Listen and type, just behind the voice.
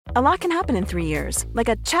A lot can happen in 3 years, like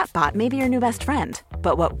a chatbot may be your new best friend.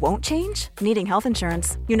 But what won't change? Needing health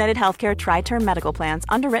insurance. United Healthcare Tri-Term Medical Plans,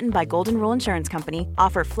 underwritten by Golden Rule Insurance Company,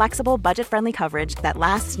 offer flexible, budget-friendly coverage that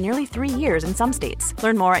lasts nearly 3 years in some states.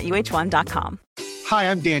 Learn more at uh1.com.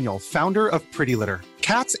 Hi, I'm Daniel, founder of Pretty Litter.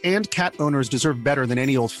 Cats and cat owners deserve better than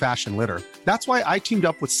any old-fashioned litter. That's why I teamed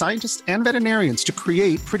up with scientists and veterinarians to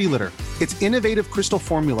create Pretty Litter. Its innovative crystal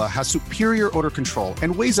formula has superior odor control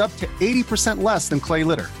and weighs up to 80% less than clay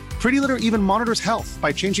litter. Pretty Litter even monitors health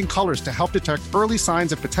by changing colors to help detect early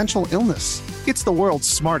signs of potential illness. It's the world's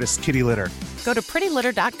smartest kitty litter. Go to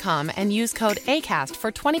prettylitter.com and use code ACAST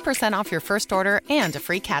for 20% off your first order and a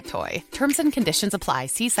free cat toy. Terms and conditions apply.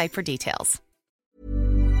 See site for details.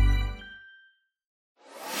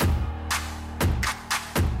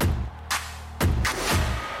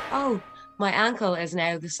 Oh, my ankle is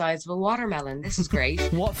now the size of a watermelon. This is great.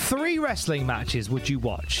 What 3 wrestling matches would you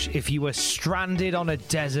watch if you were stranded on a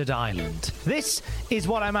desert island? This is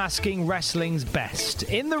what I'm asking wrestling's best.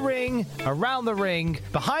 In the ring, around the ring,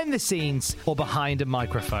 behind the scenes, or behind a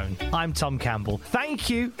microphone. I'm Tom Campbell. Thank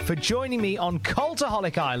you for joining me on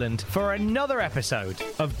Cultaholic Island for another episode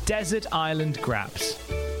of Desert Island Graps.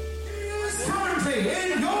 Currently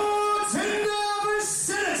in your Tinder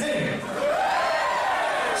vicinity.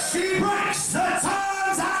 She breaks the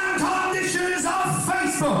terms and conditions of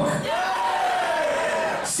Facebook.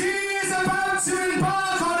 Yeah. She is about to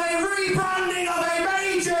embark on a rebranding of a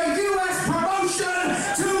major US promotion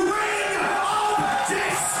to Ring of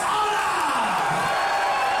Dishonor.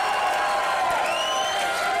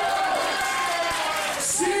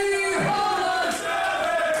 She honors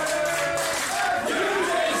you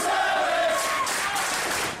deserve it.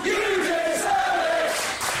 You deserve it.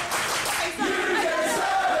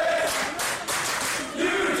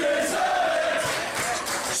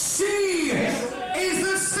 She is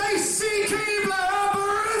the Stacy Keebler of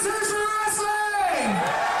British Wrestling!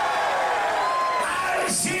 And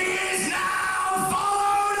she is now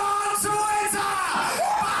followed on Twitter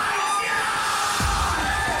by John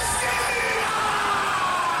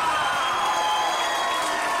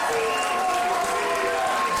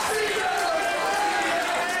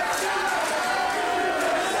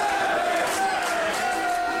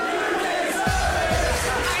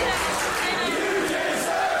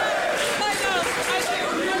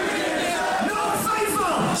Not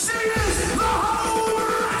faithful! She is the home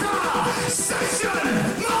wrecker! Session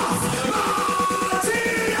Moth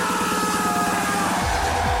Martina!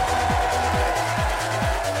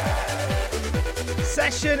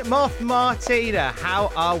 Session Moth Martina,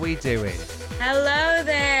 how are we doing? Hello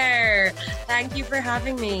there. Thank you for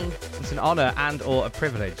having me. It's an honour and or a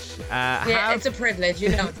privilege. Yeah, it's a privilege. You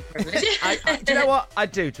know it's a privilege. Do you know what? I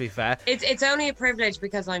do, to be fair. It's only a privilege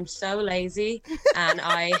because I'm so lazy and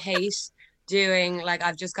I hate doing, like,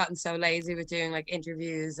 I've just gotten so lazy with doing like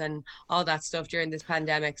interviews and all that stuff during this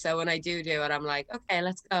pandemic. So when I do it, I'm like, okay,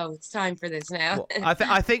 let's go. It's time for this now. Well,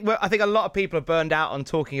 I think a lot of people are burned out on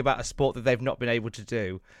talking about a sport that they've not been able to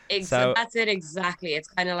do. So That's it, exactly. It's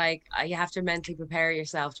kind of like you have to mentally prepare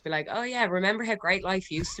yourself to be like, oh yeah, remember how great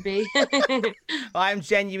life used to be? I am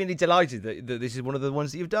genuinely delighted that this is one of the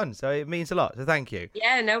ones that you've done. So it means a lot. So thank you.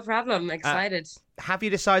 Yeah, no problem. Excited. Have you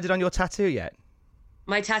decided on your tattoo yet?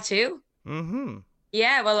 My tattoo? Mm-hmm.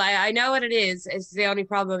 Yeah, well, I know what it is. It's the only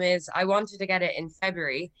problem is I wanted to get it in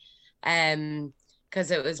February,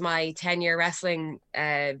 because it was my 10-year wrestling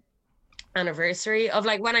anniversary of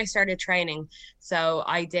like when I started training. So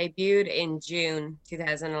I debuted in June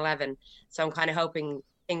 2011. So I'm kind of hoping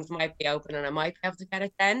things might be open and I might be able to get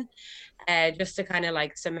it then, just to kind of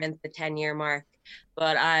like cement the 10-year mark.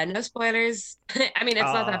 But no spoilers. I mean, it's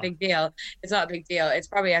not that big deal. It's not a big deal. It's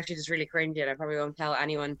probably actually just really cringy and I probably won't tell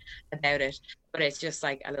anyone about it. But it's just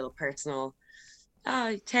like a little personal,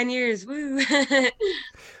 10 years, woo.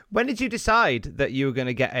 When did you decide that you were going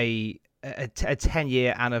to get a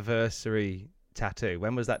 10-year anniversary tattoo?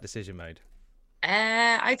 When was that decision made?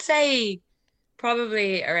 I'd say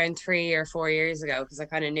probably around 3 or 4 years ago, because I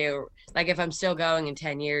kind of knew, like, if I'm still going in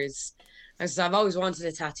 10 years, I've always wanted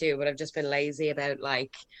a tattoo, but I've just been lazy about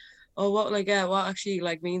like, oh, what will I get? What actually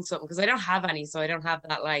like means something? Because I don't have any, so I don't have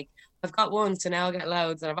that like, I've got one, so now I'll get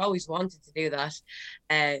loads, and I've always wanted to do that,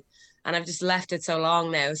 and I've just left it so long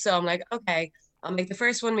now. So I'm like, okay, I'll make the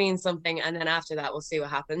first one mean something, and then after that, we'll see what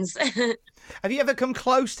happens. Have you ever come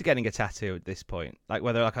close to getting a tattoo at this point? Like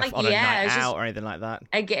whether on a night out or anything like that?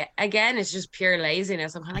 Again, it's just pure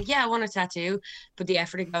laziness. I'm kind of like, yeah, I want a tattoo, but the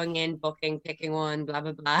effort of going in, booking, picking one, blah,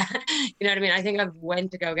 blah, blah. You know what I mean? I think I've went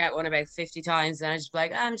to go get one about 50 times, and I just be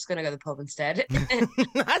like, I'm just going to go to the pub instead.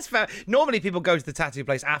 That's fair. Normally people go to the tattoo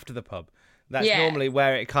place after the pub. That's normally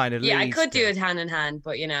where it kind of leads. Yeah, I could do it hand in hand,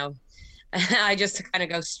 but I just kind of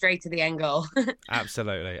go straight to the end goal.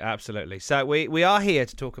 Absolutely. So we are here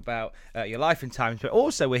to talk about your life in times, but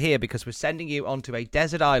also we're here because we're sending you onto a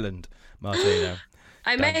desert island, Martina.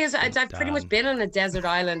 I've pretty much been on a desert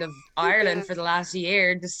island of Ireland for the last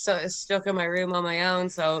year, just stuck in my room on my own,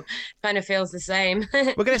 so kind of feels the same.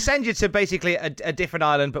 We're going to send you to basically a different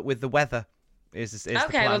island, but with the weather. Is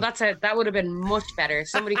okay, well that would have been much better. If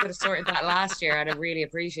somebody could have sorted that last year, I'd have really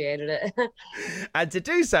appreciated it. And to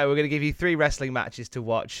do so, we're going to give you 3 wrestling matches to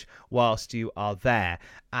watch whilst you are there,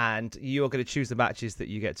 and you're going to choose the matches that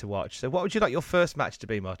you get to watch. So what would you like your first match to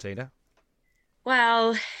be, Martina?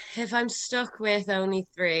 Well, if I'm stuck with only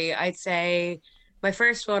 3, I'd say my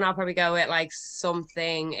first one, I'll probably go with like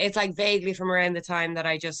something. It's like vaguely from around the time that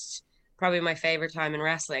probably my favorite time in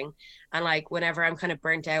wrestling. And like whenever I'm kind of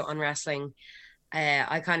burnt out on wrestling,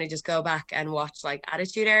 I kind of just go back and watch like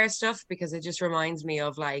Attitude Era stuff, because it just reminds me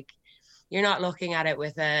of like, you're not looking at it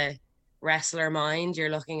with a wrestler mind. You're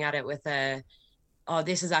looking at it with oh,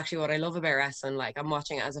 this is actually what I love about wrestling. Like, I'm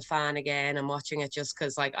watching it as a fan again. I'm watching it just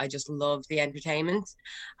because like I just love the entertainment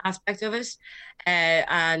aspect of it.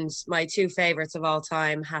 And my 2 favorites of all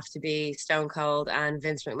time have to be Stone Cold and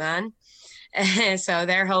Vince McMahon. So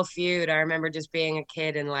their whole feud, I remember just being a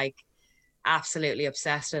kid and like absolutely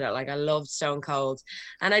obsessed with it. Like, I loved Stone Cold,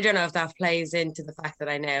 and I don't know if that plays into the fact that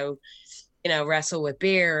I now wrestle with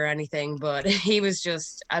beer or anything, but he was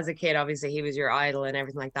just, as a kid, obviously he was your idol and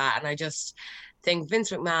everything like that. And I just think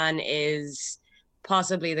Vince McMahon is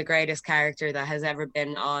possibly the greatest character that has ever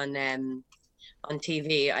been on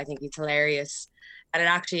TV. I think he's hilarious. And it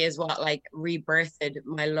actually is what like rebirthed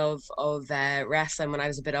my love of wrestling when I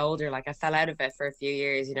was a bit older. Like, I fell out of it for a few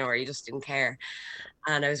years, where you just didn't care.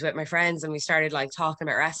 And I was with my friends and we started like talking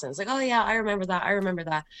about wrestling. It's like, oh yeah, I remember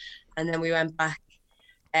that. And then we went back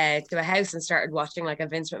to a house and started watching like a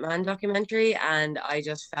Vince McMahon documentary, and I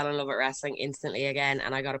just fell in love with wrestling instantly again,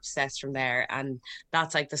 and I got obsessed from there. And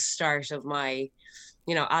that's like the start of my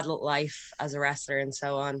adult life as a wrestler and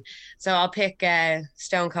so on. So I'll pick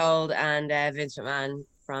Stone Cold and Vince McMahon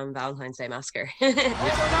from Valentine's Day Massacre. Over 19,000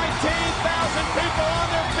 people on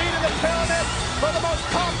their feet in the pyramid for the most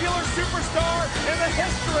popular superstar in the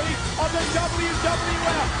history of the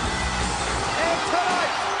WWF. And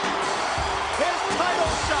tonight, his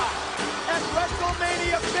title shot at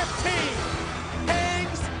WrestleMania 15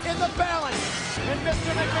 hangs in the balance. And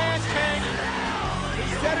Mr. McMahon, King, he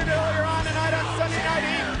said it earlier on tonight on Sunday Night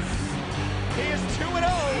Heat. He is 2-0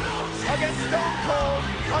 against Stone Cold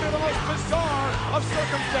under the most bizarre of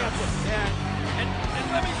circumstances. Yeah, and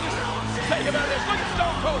let me just tell you about this. Look at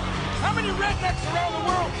Stone Cold. How many rednecks around the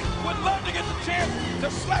world would love to get the chance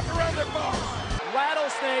to slap around their bars?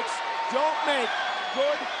 Rattlesnakes don't make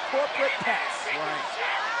good corporate pets. Right.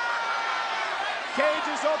 Cage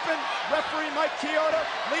is open. Referee Mike Chioda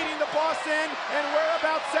leading the boss in, and we're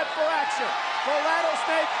about set for action. For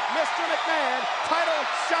Rattlesnake, Mr. McMahon, title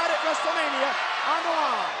shot at WrestleMania on the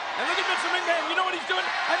line. And look at Mr. McMahon. You know what he's doing?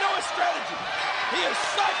 I know his strategy. He is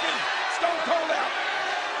psyching Stone Cold out.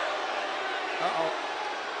 Uh-oh.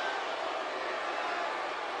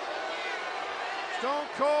 Stone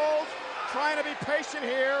Cold trying to be patient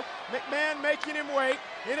here. McMahon making him wait.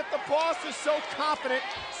 And if the boss is so confident,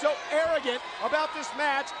 so arrogant about this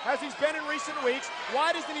match as he's been in recent weeks,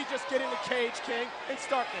 why doesn't he just get in the cage, King, and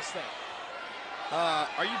start this thing?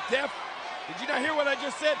 Are you deaf? Did you not hear what I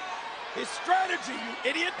just said? His strategy, you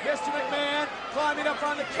idiot. Mr. McMahon climbing up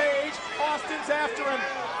on the cage. Austin's after him.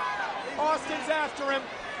 Austin's after him.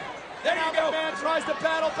 There you go. McMahon tries to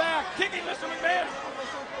battle back. Kick him, Mr. McMahon.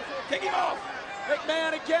 Kick him off.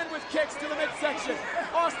 McMahon again with kicks to the midsection.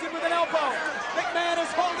 Austin with an elbow. McMahon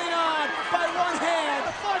is holding on by one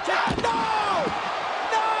hand. No!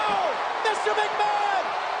 No! Mr. McMahon!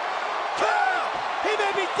 Kill! He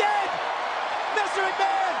may be dead! Mr.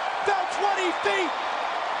 McMahon fell 20 feet!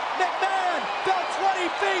 McMahon fell 20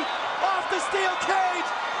 feet off the steel cage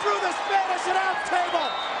through the Spanish announce table!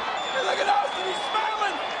 Hey, look at Austin, he's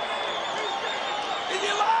smiling! Is he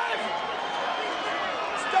alive?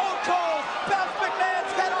 Stone Cold bounced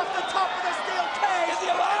McMahon's head off the top of the steel cage! Is he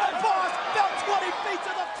alive? The boss fell 20 feet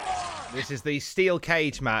to the floor! This is the steel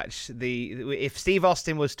cage match. If Steve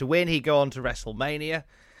Austin was to win, he'd go on to WrestleMania.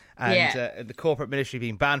 And the corporate ministry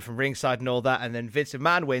being banned from ringside and all that, and then Vince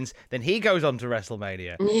McMahon wins, then he goes on to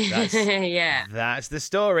WrestleMania. That's the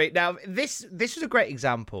story. Now, this was a great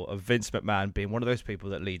example of Vince McMahon being one of those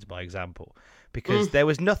people that leads by example, because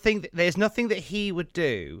there's nothing that he would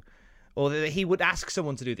do or that he would ask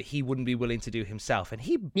someone to do that he wouldn't be willing to do himself. And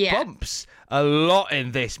he bumps a lot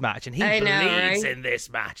in this match, and he bleeds in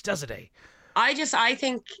this match, doesn't he? I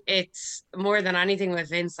think it's more than anything with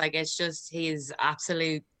Vince, like it's just his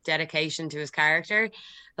absolute dedication to his character.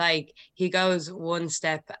 Like he goes one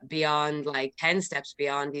step beyond, like 10 steps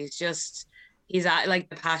beyond. He's at like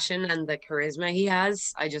the passion and the charisma he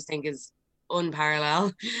has, I just think is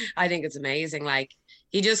unparalleled. I think it's amazing. Like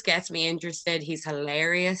he just gets me interested. He's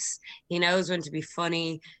hilarious. He knows when to be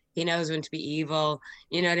funny. He knows when to be evil.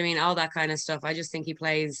 You know what I mean? All that kind of stuff. I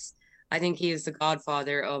think he is the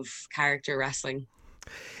godfather of character wrestling.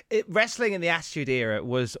 Wrestling in the Attitude Era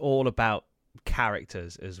was all about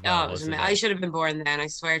characters as well. I should have been born then. I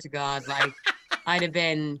swear to God. Like,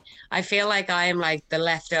 I feel like I am like the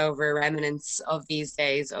leftover remnants of these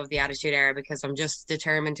days of the Attitude Era, because I'm just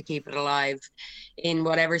determined to keep it alive in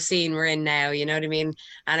whatever scene we're in now. You know what I mean?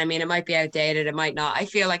 And I mean, it might be outdated. It might not. I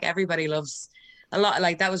feel like everybody loves a lot.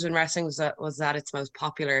 Like that was when wrestling was at its most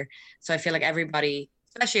popular. So I feel like everybody,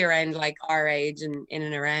 especially around like our age and in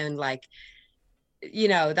and around, like, you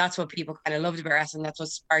know, that's what people kind of loved about wrestling. That's what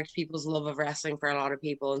sparked people's love of wrestling for a lot of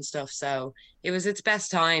people and stuff. So it was its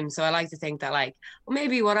best time. So I like to think that, like, well,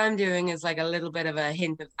 maybe what I'm doing is like a little bit of a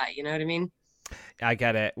hint of that. You know what I mean? I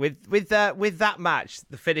get it. With that match,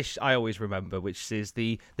 the finish I always remember, which is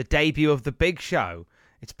the debut of the Big Show.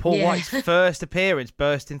 It's Paul White's first appearance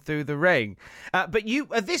bursting through the ring. But you,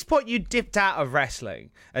 at this point, you dipped out of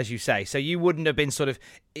wrestling, as you say, so you wouldn't have been sort of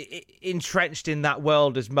entrenched in that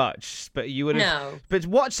world as much. But you would have. No.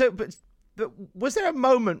 But was there a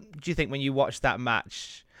moment, do you think, when you watched that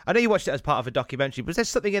match? I know you watched it as part of a documentary, but was there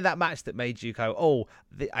something in that match that made you go, "Oh,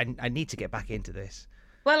 I need to get back into this"?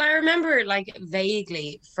 Well, I remember like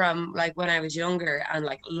vaguely from like when I was younger and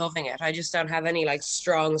like loving it. I just don't have any like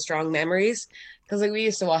strong memories, because like we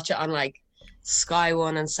used to watch it on like Sky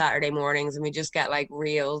One on Saturday mornings, and we just get like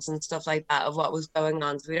reels and stuff like that of what was going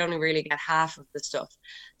on. So we'd only really get half of the stuff.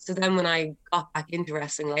 So then when I got back into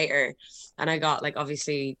wrestling later, and I got like,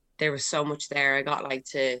 obviously there was so much there, I got like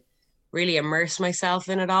to really immerse myself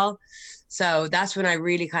in it all. So that's when I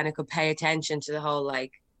really kind of could pay attention to the whole,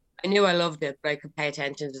 like, I knew I loved it, but I could pay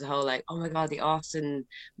attention to the whole, like, oh my God, the Austin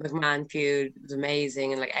McMahon feud was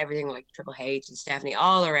amazing. And like everything, like Triple H and Stephanie,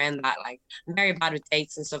 all around that. Like, I'm very bad with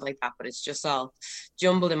dates and stuff like that, but it's just all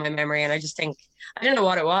jumbled in my memory. And I just think, I don't know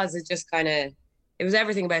what it was. It just kind of, it was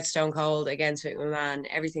everything about Stone Cold against McMahon,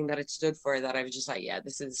 everything that it stood for, that I was just like, yeah,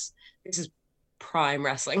 this is prime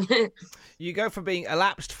wrestling. You go from being a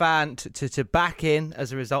lapsed fan to back in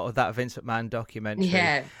as a result of that Vince McMahon documentary.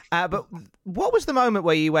 Yeah. But what was the moment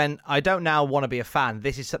where you went, I don't now want to be a fan,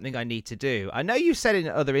 this is something I need to do? I know you said in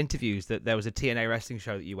other interviews that there was a TNA wrestling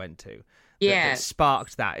show that you went to that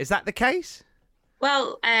sparked that. Is that the case?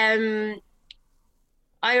 Well, I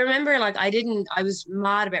remember like I was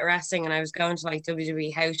mad about wrestling, and I was going to like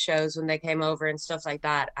WWE house shows when they came over and stuff like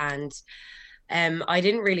that. And I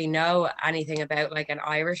didn't really know anything about like an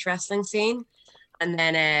Irish wrestling scene. And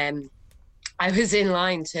then I was in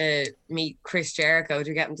line to meet Chris Jericho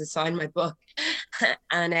to get him to sign my book.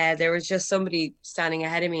 And there was just somebody standing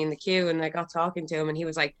ahead of me in the queue, and I got talking to him, and he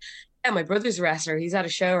was like, yeah, my brother's a wrestler. He's at a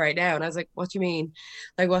show right now. And I was like, what do you mean?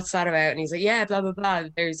 Like, what's that about? And he's like, yeah, blah, blah, blah.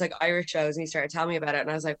 There's like Irish shows. And he started telling me about it. And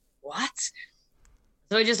I was like, what?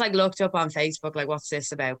 So I just like looked up on Facebook, like, what's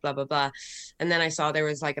this about? Blah, blah, blah. And then I saw there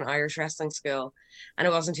was like an Irish wrestling school, and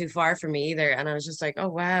it wasn't too far from me either. And I was just like, oh,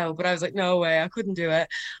 wow. But I was like, no way, I couldn't do it.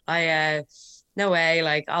 No way,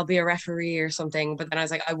 like I'll be a referee or something. But then I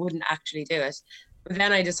was like, I wouldn't actually do it. But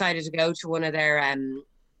then I decided to go to one of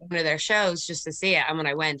their shows just to see it. And when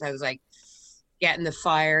I went, I was like getting the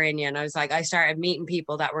fire in you. And I was like, I started meeting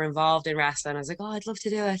people that were involved in wrestling. I was like, oh, I'd love to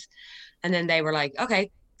do it. And then they were like,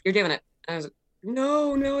 okay, you're doing it. And I was like,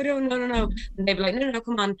 no, I don't, no. And they'd be like, no,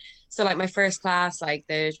 come on. So like my first class, like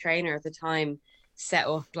the trainer at the time set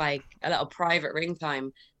up like a little private ring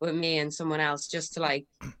time with me and someone else just to like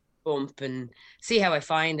bump and see how I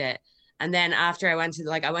find it. And then after I went to the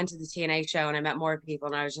TNA show and I met more people,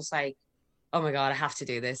 and I was just like, oh my God, I have to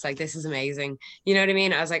do this. Like, this is amazing. You know what I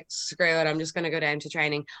mean? I was like, screw it, I'm just going to go down to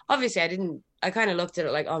training. Obviously I kind of looked at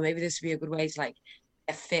it like, oh, maybe this would be a good way to like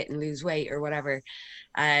get fit and lose weight or whatever.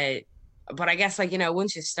 But I guess, like, you know,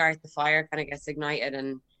 once you start, the fire kind of gets ignited,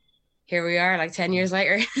 and here we are, like 10 years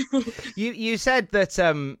later. You said that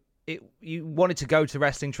you wanted to go to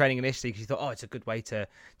wrestling training initially because you thought, oh, it's a good way to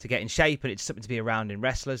get in shape, and it's something to be around in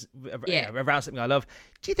wrestlers, around something I love.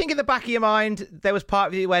 Do you think in the back of your mind there was part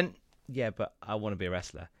of you that went, yeah, but I want to be a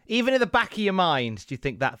wrestler? Even in the back of your mind, do you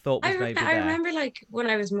think that thought was maybe there? I remember, like, when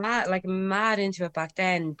I was mad into it back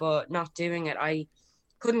then, but not doing it, I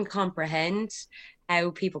couldn't comprehend how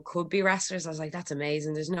people could be wrestlers. I was like, that's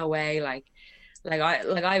amazing. There's no way. Like,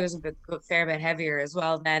 I was fair bit heavier as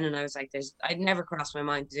well then, and I was like, I'd never crossed my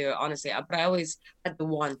mind to do it, honestly, but I always had the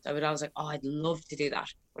want. I was like, oh, I'd love to do that,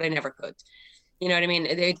 but I never could. You know what I mean?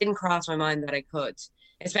 It didn't cross my mind that I could,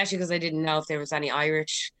 especially because I didn't know if there was any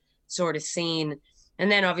Irish sort of scene.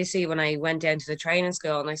 And then obviously when I went down to the training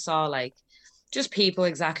school and I saw like just people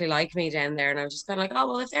exactly like me down there, and I was just kind of like, oh,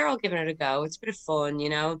 well, if they're all giving it a go, it's a bit of fun, you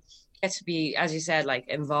know. Get to be, as you said, like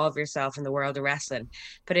involve yourself in the world of wrestling.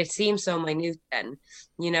 But it seemed so minute then,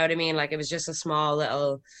 you know what I mean? Like it was just a small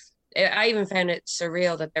little. I even found it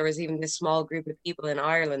surreal that there was even this small group of people in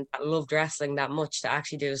Ireland that loved wrestling that much to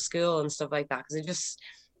actually do a school and stuff like that, because it just,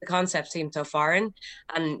 the concept seemed so foreign,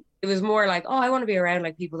 and it was more like, oh, I want to be around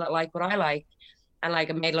like people that like what I like, and like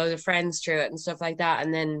I made loads of friends through it and stuff like that.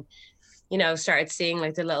 And then, you know, started seeing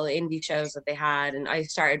like the little indie shows that they had, and I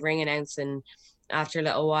started ring announcing after a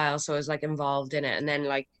little while, so I was like involved in it. And then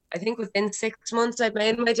like I think within 6 months I'd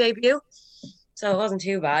made my debut, so it wasn't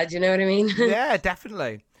too bad, you know what I mean? Yeah,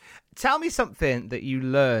 definitely. Tell me something that you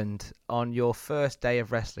learned on your first day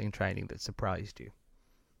of wrestling training that surprised you.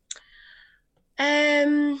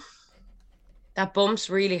 That bumps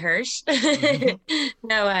really hurt.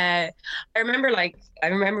 No, I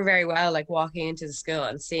remember very well like walking into the school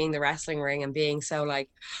and seeing the wrestling ring and being so like,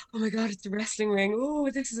 oh my God, it's a wrestling ring. Oh,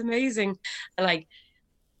 this is amazing. And like,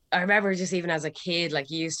 I remember just even as a kid, like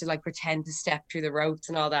you used to like pretend to step through the ropes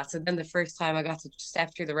and all that. So then the first time I got to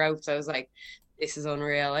step through the ropes, I was like, this is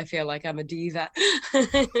unreal. I feel like I'm a diva.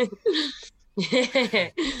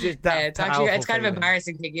 It's kind of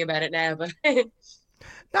embarrassing thinking about it now, but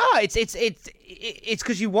no, it's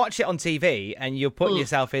because you watch it on TV and you're putting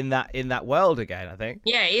yourself in that world again, I think.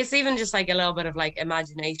 Yeah, it's even just like a little bit of like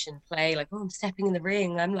imagination play, like, oh, I'm stepping in the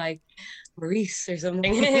ring, I'm like Maurice or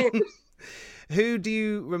something. Who do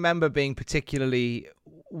you remember being particularly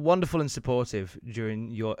wonderful and supportive during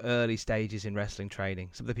your early stages in wrestling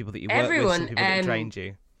training? Some of the people that you worked with, some people that trained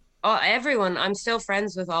you. Oh, everyone. I'm still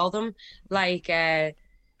friends with all of them. Like the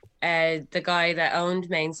guy that owned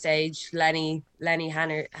Main Stage, Lenny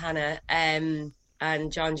Hanna, and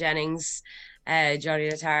John Jennings, Johnny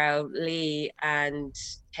Notaro, Lee, and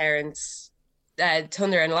Terrence,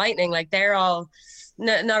 Thunder and Lightning. Like they're all,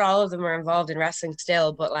 not all of them are involved in wrestling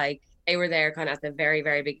still, but like they were there kind of at the very,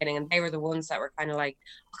 very beginning, and they were the ones that were kind of like,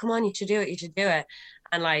 oh, come on, you should do it.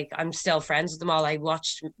 And like, I'm still friends with them all. I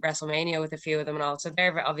watched WrestleMania with a few of them and all. So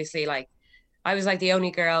they're obviously like, I was like the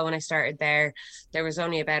only girl when I started there. There was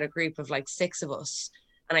only about a group of like 6 of us.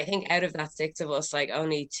 And I think out of that 6 of us, like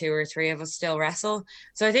only 2 or 3 of us still wrestle.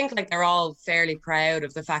 So I think like they're all fairly proud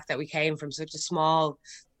of the fact that we came from such a small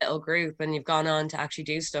little group and you've gone on to actually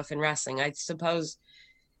do stuff in wrestling. I suppose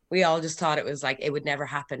we all just thought it was like, it would never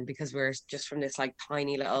happen because we're just from this like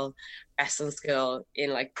tiny little wrestling school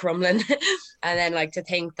in like Crumlin. And then like to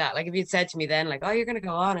think that like, if you'd said to me then like, oh, you're going to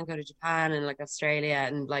go on and go to Japan and like Australia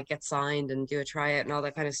and like get signed and do a tryout and all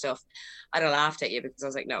that kind of stuff, I'd have laughed at you because I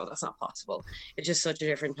was like, no, that's not possible. It's just such a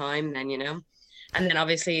different time then, you know? And then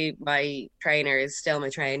obviously my trainer is still my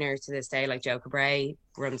trainer to this day, like Joe Cabray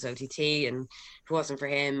runs OTT, and if it wasn't for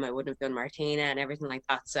him, I wouldn't have done Martina and everything like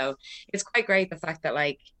that. So it's quite great the fact that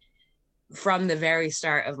like, from the very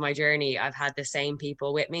start of my journey, I've had the same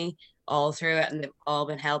people with me all through it, and they've all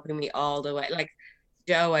been helping me all the way. Like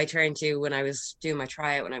Joe, I turned to when I was doing my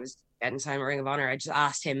tryout, when I was getting signed with Ring of Honor, I just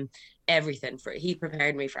asked him everything. He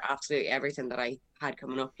prepared me for absolutely everything that I had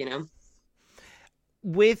coming up, you know.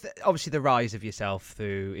 With obviously the rise of yourself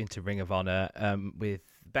into Ring of Honor, with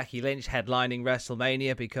Becky Lynch headlining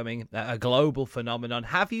WrestleMania, becoming a global phenomenon,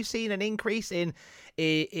 have you seen an increase in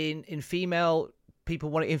females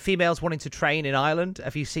wanting to train in Ireland?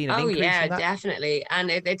 Have you seen an increase in that? Definitely. And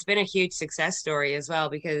it's been a huge success story as well,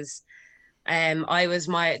 because I was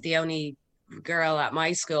the only girl at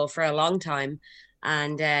my school for a long time,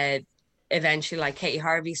 and eventually like Katie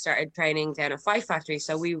Harvey started training down at Fight Factory,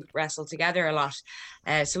 so we wrestled together a lot.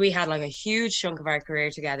 So we had like a huge chunk of our career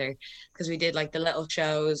together because we did like the little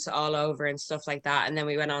shows all over and stuff like that, and then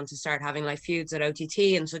we went on to start having like feuds at OTT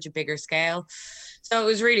in such a bigger scale. So it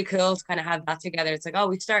was really cool to kind of have that together. It's like, oh,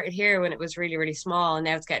 we started here when it was really, really small, and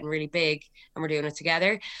now it's getting really big and we're doing it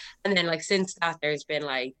together. And then like since that, there's been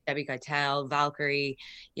like Debbie Keitel, Valkyrie,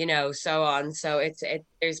 you know, so on. So it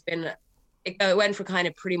went from kind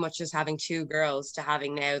of pretty much just having 2 girls to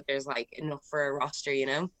having now there's like enough for a roster, you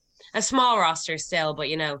know, a small roster still, but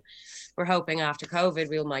you know, we're hoping after COVID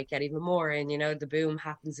we might get even more, and you know, the boom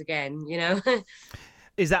happens again, you know.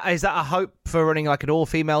 Is that a hope for running like an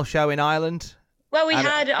all-female show in Ireland? Well, we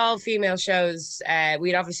had all-female shows.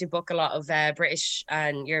 We'd obviously book a lot of British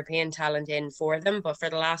and European talent in for them, but for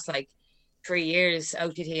the last like 3 years,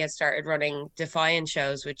 OTT had started running Defiant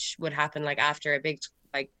shows, which would happen like after a big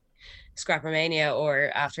like Scrappermania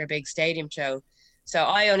or after a big stadium show. So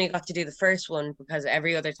I only got to do the first one because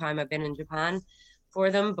every other time I've been in Japan for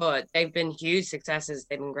them, but they've been huge successes.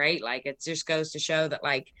 They've been great. Like, it just goes to show that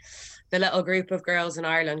like the little group of girls in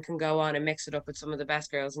Ireland can go on and mix it up with some of the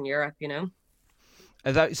best girls in Europe, you know?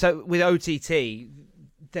 So with OTT,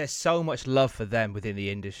 there's so much love for them within the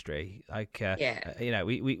industry. Like, you know,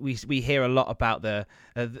 we hear a lot about the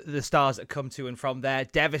stars that come to and from there.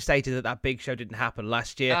 Devastated that big show didn't happen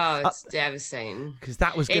last year. Oh, it's devastating because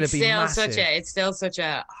that was going to be massive. It's still such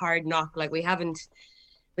a hard knock. Like, we haven't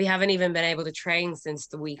even been able to train since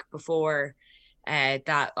the week before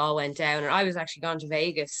that all went down. And I was actually gone to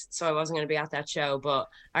Vegas, so I wasn't going to be at that show. But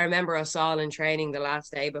I remember us all in training the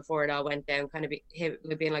last day before it all went down, kind of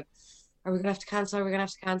being like, are we gonna have to cancel? Are we gonna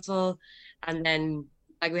have to cancel? And then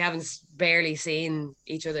like we haven't barely seen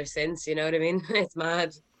each other since. You know what I mean? It's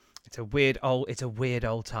mad. It's a weird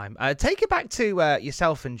old time. Take it back to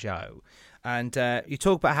yourself and Joe, and you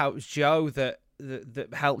talk about how it was Joe that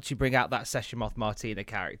helped you bring out that Session Moth Martina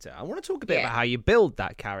character. I want to talk a bit about how you build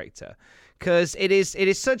that character, because it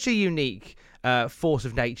is such a unique force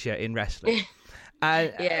of nature in wrestling.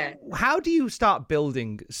 How do you start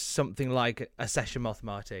building something like a Session Moth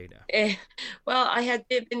Martina? Well, I'd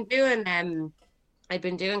been doing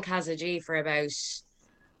Kazuji for about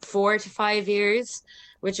 4 to 5 years,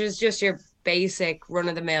 which was just your basic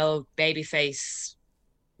run-of-the-mill babyface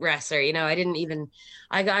wrestler. You know, I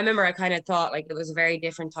remember I kind of thought like it was a very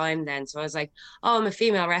different time then. So I was like, oh, I'm a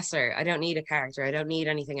female wrestler. I don't need a character. I don't need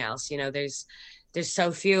anything else. You know, there's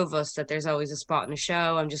so few of us that there's always a spot in a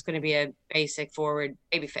show. I'm just going to be a basic forward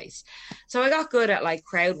babyface. So I got good at like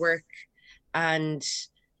crowd work and,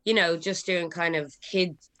 you know, just doing kind of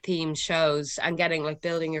kid themed shows and getting like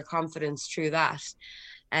building your confidence through that.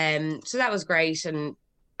 So that was great. And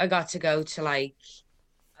I got to go to I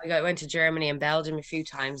went to Germany and Belgium a few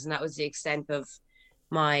times, and that was the extent of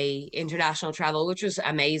my international travel, which was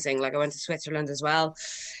amazing. Like, I went to Switzerland as well,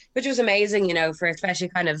 which was amazing, you know, for especially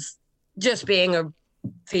kind of just being a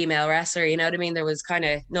female wrestler, you know what I mean? There was kind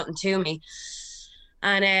of nothing to me.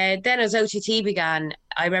 And then as OTT began,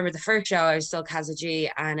 I remember the first show I was still Kazuji,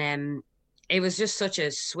 and it was just such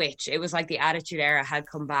a switch. It was like the Attitude Era had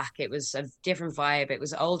come back. It was a different vibe. It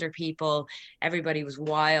was older people. Everybody was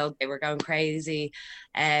wild. They were going crazy.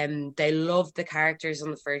 They loved the characters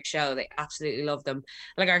on the first show. They absolutely loved them.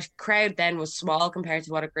 Like, our crowd then was small compared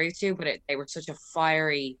to what it grew to, but they were such a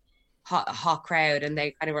fiery, hot crowd, and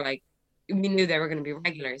they kind of were like, we knew they were going to be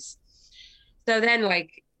regulars. So then,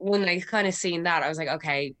 like, when I kind of seen that, I was like,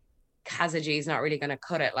 okay, Kazuji is not really going to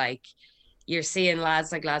cut it. Like, you're seeing lads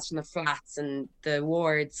from the Flats and the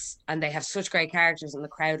Wards, and they have such great characters, and the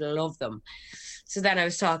crowd love them. So then I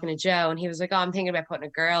was talking to Joe, and he was like, oh, I'm thinking about putting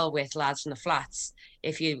a girl with lads from the Flats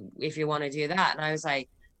if you want to do that. And I was like,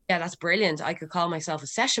 yeah, that's brilliant. I could call myself a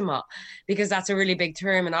session mot, because that's a really big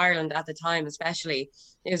term in Ireland at the time, especially,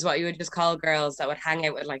 is what you would just call girls that would hang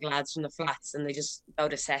out with like lads from the Flats, and they just go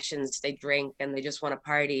to sessions, they drink, and they just want to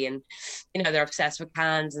party, and, you know, they're obsessed with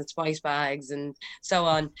cans and spice bags and so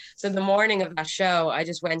on. So the morning of that show, I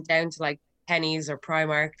just went down to like Penny's or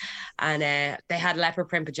Primark, and they had leopard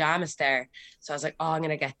print pajamas there. So I was like, oh, I'm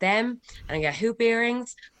gonna get them, and I get hoop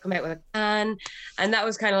earrings, come out with a can. And that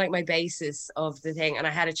was kind of like my basis of the thing. And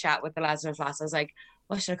I had a chat with the lads in the Flats. I was like,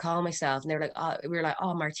 what should I call myself? And they were like, oh, we were like,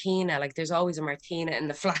 oh, Martina, like there's always a Martina in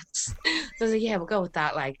the Flats. So I was like, yeah, we'll go with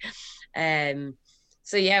that. Like,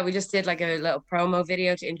 so yeah, we just did like a little promo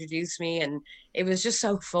video to introduce me, and it was just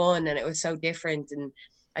so fun, and it was so different, and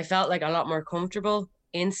I felt like a lot more comfortable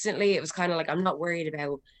instantly. It was kind of like, I'm not worried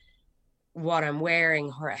about what I'm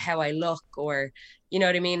wearing or how I look, or, you know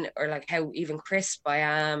what I mean, or like how even crisp I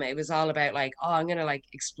am. It was all about like, oh, I'm gonna like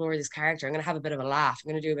explore this character, I'm gonna have a bit of a laugh,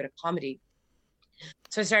 I'm gonna do a bit of comedy.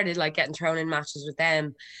 So I started like getting thrown in matches with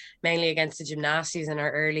them, mainly against the gymnasties in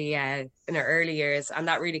our early years, and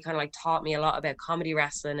that really kind of like taught me a lot about comedy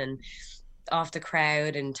wrestling and off the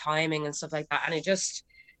crowd and timing and stuff like that. And it just,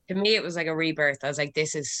 to me, it was like a rebirth. I was like,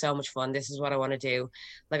 this is so much fun. This is what I want to do.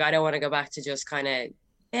 Like, I don't want to go back to just kind of,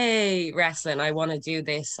 hey, wrestling. I want to do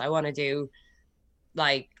this. I want to do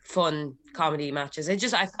like fun comedy matches.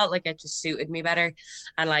 I felt like it just suited me better.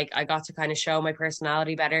 And like, I got to kind of show my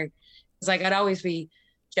personality better. It's like, I'd always be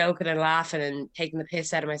joking and laughing and taking the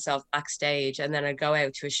piss out of myself backstage, and then I'd go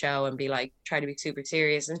out to a show and be like, try to be super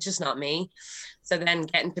serious, and it's just not me. So then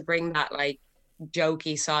getting to bring that like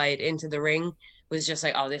jokey side into the ring was just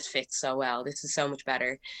like, oh, this fits so well, this is so much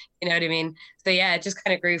better, you know what I mean? So yeah, it just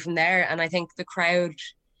kind of grew from there. And I think the crowd,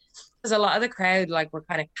 because a lot of the crowd like were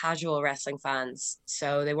kind of casual wrestling fans,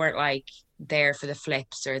 so they weren't like there for the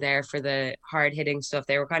flips or there for the hard hitting stuff.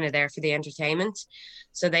 They were kind of there for the entertainment.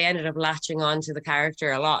 So they ended up latching on to the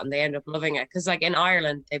character a lot, and they ended up loving it. Because like in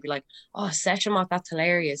Ireland, they'd be like, "Oh, Session Moth, that's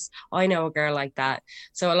hilarious. I know a girl like that."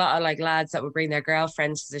 So a lot of like lads that would bring their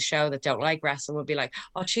girlfriends to the show that don't like wrestling would be like,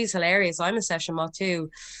 "Oh, she's hilarious. I'm a Session Moth too."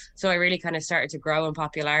 So I really kind of started to grow in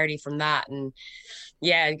popularity from that. And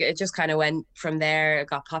yeah, it just kind of went from there. It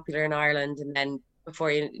got popular in Ireland, and then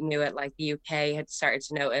before you knew it, like the UK had started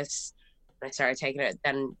to notice. I started taking it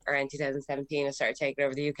then around 2017. I started taking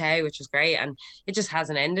over the UK, which was great. And it just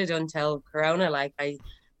hasn't ended until Corona. Like I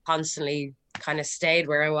constantly kind of stayed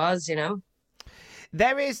where I was, you know?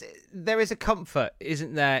 There is a comfort,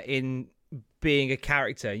 isn't there, in being a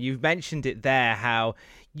character? You've mentioned it there, how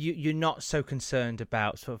you're not so concerned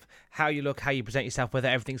about sort of how you look, how you present yourself, whether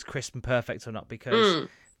everything's crisp and perfect or not, because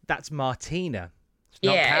that's Martina.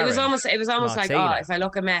 Yeah, Karen. it was almost like, Martina. oh, if I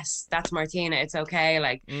look a mess, that's Martina. It's okay.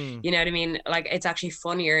 Like, you know what I mean? Like, it's actually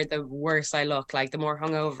funnier the worse I look, like the more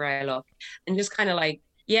hungover I look. And just kind of like,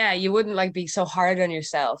 yeah, you wouldn't like be so hard on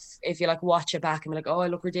yourself if you like watch it back and be like, oh, I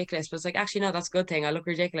look ridiculous. But it's like, actually, no, that's a good thing. I look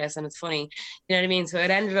ridiculous and it's funny. You know what I mean? So it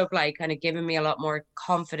ended up like kind of giving me a lot more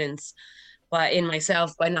confidence in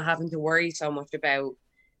myself by not having to worry so much about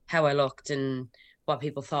how I looked and what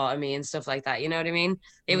people thought of me and stuff like that. You know what I mean?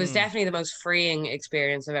 It was definitely the most freeing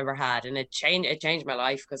experience I've ever had. And it changed my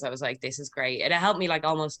life, because I was like, this is great. It helped me like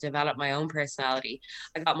almost develop my own personality.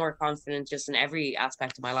 I got more confident just in every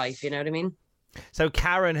aspect of my life. You know what I mean? So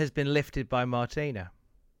Karen has been lifted by Martina.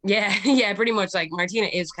 Yeah, yeah, pretty much. Like Martina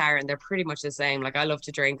is Karen. They're pretty much the same. Like I love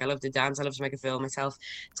to drink, I love to dance, I love to make a film myself.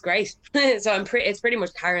 It's great. So it's pretty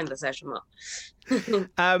much Karen the Session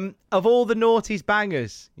Moth. Of all the noughties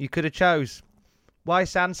bangers you could have chose, why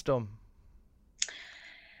Sandstorm?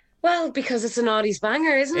 Well, because it's a naughties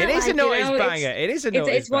banger, isn't it? It is a naughties banger. It is a naughties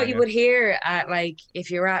banger. It's what you would hear at like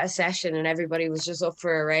if you're at a session and everybody was just up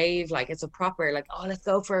for a rave. Like it's a proper like, oh, let's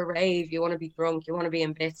go for a rave. You want to be drunk. You want to be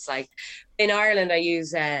in bits. Like in Ireland, I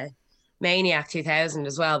use Maniac 2000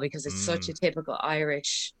 as well, because it's such a typical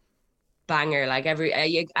Irish banger. Like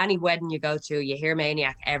any wedding you go to, you hear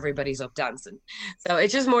Maniac, everybody's up dancing. So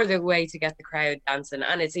it's just more the way to get the crowd dancing,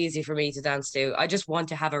 and it's easy for me to dance to. I just want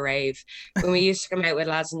to have a rave. When we used to come out with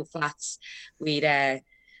lads in the flats, we came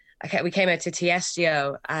out to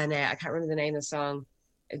Tiestio, and I can't remember the name of the song,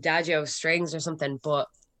 Adagio Strings or something, but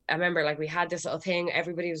I remember like we had this little thing,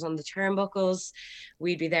 everybody was on the turnbuckles,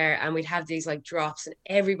 we'd be there and we'd have these like drops and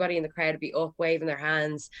everybody in the crowd would be up waving their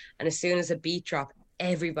hands, and as soon as a beat dropped,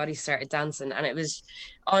 everybody started dancing, and it was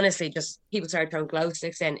honestly just people started throwing glow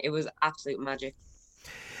sticks in. It was absolute magic.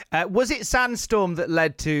 Was it Sandstorm that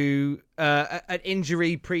led to an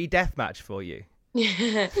injury pre-death match for you?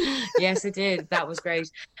 Yes, it did. That was great.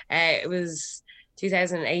 It was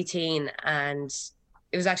 2018, and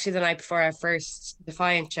it was actually the night before our first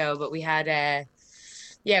Defiant show. But I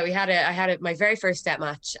had my very first step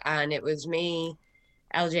match, and it was me,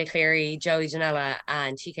 LJ Cleary, Joey Janela,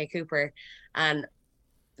 and TK Cooper, and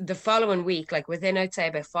the following week, like within, I'd say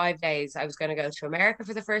about 5 days, I was going to go to America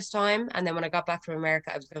for the first time. And then when I got back from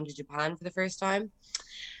America, I was going to Japan for the first time.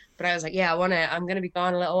 But I was like, yeah, I'm going to be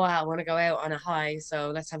gone a little while. I want to go out on a high. So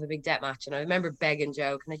let's have a big debt match. And I remember begging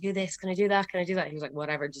Joe, can I do this? Can I do that? Can I do that? He was like,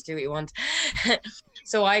 whatever, just do what you want.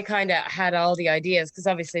 So I kind of had all the ideas, because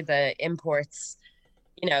obviously the imports,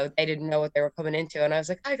 you know, they didn't know what they were coming into. And I was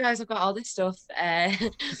like, hi guys, I've got all this stuff.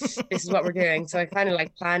 This is what we're doing. So I kind of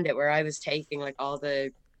like planned it where I was taking like all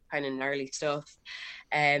the kind of gnarly stuff,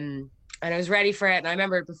 and I was ready for it. And I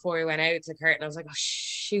remember before we went out to the curtain, I was like, oh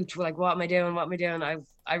shoot, like what am I doing,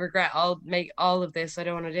 I regret all of this, I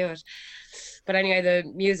don't want to do it. But anyway, the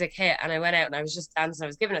music hit and I went out and I was just dancing, I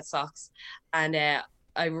was giving it socks, and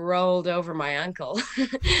I rolled over my ankle.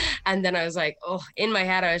 And then I was like, oh, in my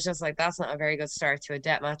head I was just like, that's not a very good start to a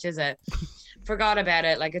debt match, is it? Forgot about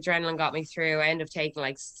it. Like adrenaline got me through. I ended up taking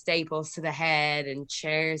like staples to the head and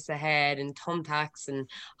chairs to the head and thumbtacks and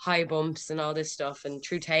high bumps and all this stuff and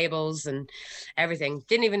through tables and everything.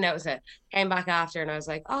 Didn't even notice it. Came back after and I was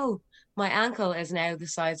like, oh, my ankle is now the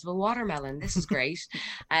size of a watermelon. This is great.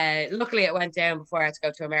 Luckily it went down before I had to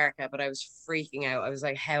go to America, but I was freaking out. I was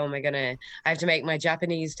like, how am I I have to make my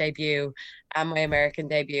Japanese debut and my American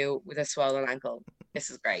debut with a swollen ankle.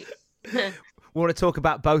 This is great. We want to talk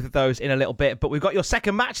about both of those in a little bit, but we've got your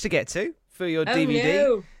second match to get to for your DVD.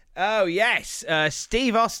 No. Oh, yes.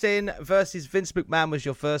 Steve Austin versus Vince McMahon was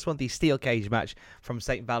your first one, the steel cage match from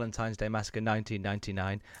St. Valentine's Day Massacre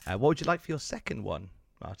 1999. What would you like for your second one,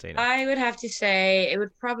 Martina? I would have to say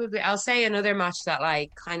I'll say another match that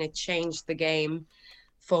like kind of changed the game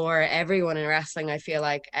for everyone in wrestling. I feel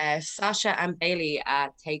like Sasha and Bailey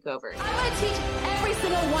at TakeOver. I'm going to teach every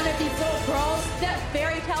single one of these little girls that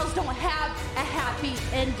fairy tales don't have a happy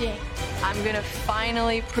ending. I'm gonna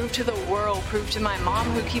finally prove to the world, prove to my mom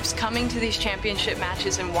who keeps coming to these championship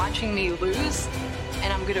matches and watching me lose,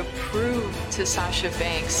 and I'm gonna prove to Sasha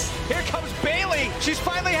Banks. Here comes Bayley. She's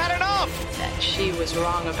finally had enough. That she was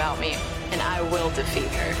wrong about me, and I will defeat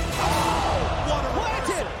her.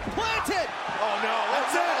 Planted. Oh no,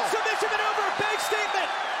 that's it. Submission maneuver, big statement.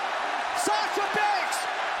 Sasha Banks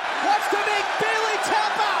wants to make Bayley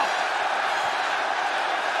tap out.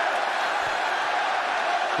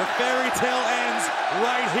 The fairy tale ends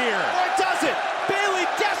right here. Or does it? Bayley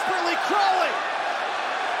desperately crawling.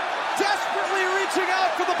 Desperately reaching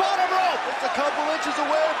out for the bottom rope. It's a couple inches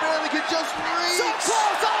away. Bayley can just reach. So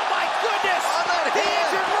close. Oh my goodness. On that the hand.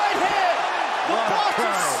 injured right hand. The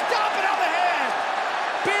Boston stomping on the hand.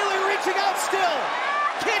 Bayley reaching out still.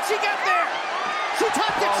 Can she get there? She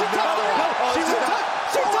touched it. She touched the rope. She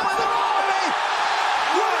touched the rope.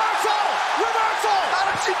 Reversal. How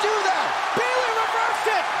did she do that? Bayley reversed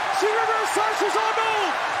it. She reversed Sasha's own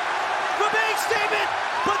move. The big statement.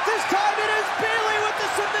 But this time it is Bayley with the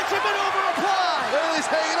submission maneuver applied. Bayley's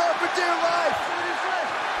hanging on for dear life.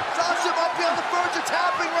 Sasha might be on the verge of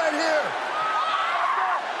tapping right here.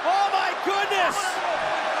 Oh my goodness.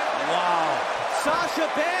 Wow. Sasha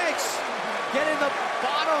Banks getting the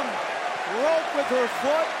bottom rope with her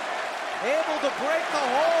foot. Able to break the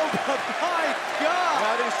hold, but my God.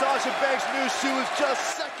 I think Sasha Banks knew she was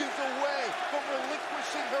just seconds away from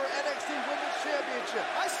relinquishing her NXT Women's Championship.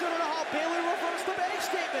 I still don't know how Bayley reversed the Banks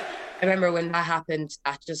statement. I remember when that happened,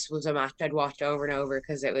 that just was a match I'd watch over and over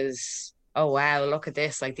because it was, oh wow, look at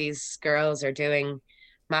this. Like, these girls are doing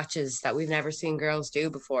matches that we've never seen girls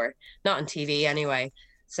do before. Not on TV anyway.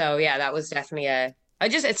 So yeah, that was definitely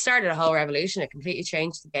it started a whole revolution. It completely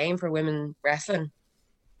changed the game for women wrestling.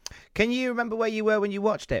 Can you remember where you were when you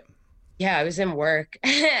watched it? Yeah, I was in work.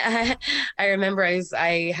 I remember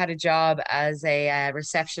I had a job as a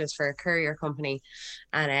receptionist for a courier company,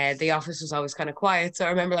 and the office was always kind of quiet. So I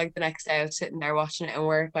remember like the next day I was sitting there watching it in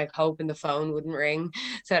work, like hoping the phone wouldn't ring.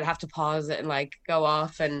 So I'd have to pause it and like go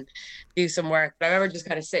off and do some work. But I remember just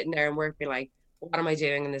kind of sitting there in work being like, what am I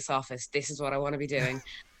doing in this office? This is what I want to be doing.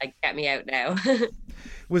 Like, get me out now.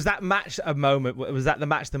 Was that match a moment? Was that the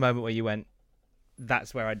moment where you went,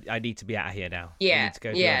 that's where I need to be out of here now? Yeah,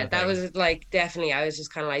 that was like, definitely, I was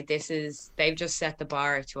just kind of like, they've just set the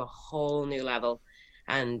bar to a whole new level.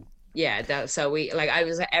 And yeah,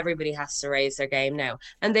 everybody has to raise their game now.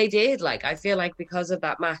 And they did. Like, I feel like because of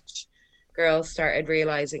that match, girls started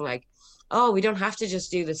realizing like, oh, we don't have to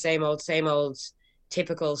just do the same old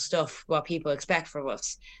typical stuff, what people expect from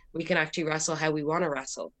us. We can actually wrestle how we want to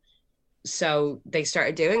wrestle. So they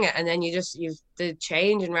started doing it, and then the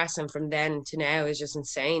change in wrestling from then to now is just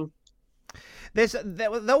insane.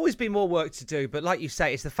 There'll always be more work to do, but like you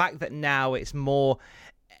say, it's the fact that now it's more,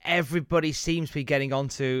 everybody seems to be getting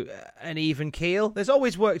onto an even keel. There's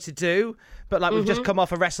always work to do, but like we've just come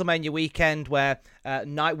off a WrestleMania weekend where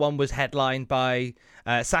night one was headlined by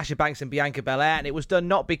Sasha Banks and Bianca Belair, and it was done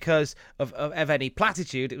not because of any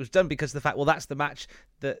platitude. It was done because of the fact, well, that's the match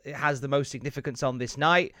that has the most significance on this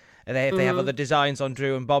night. And if they have other designs on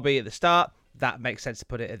Drew and Bobby at the start, that makes sense to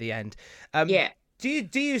put it at the end. Yeah. Do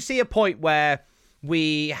you see a point where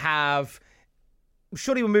we have...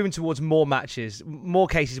 Surely we're moving towards more matches, more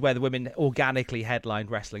cases where the women organically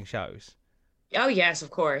headlined wrestling shows? Oh, yes,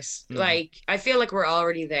 of course. Like, I feel like we're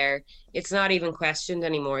already there. It's not even questioned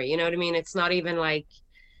anymore. You know what I mean? It's not even like...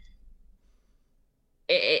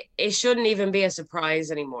 It shouldn't even be a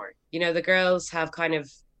surprise anymore. You know, the girls have kind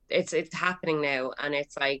of... It's happening now, and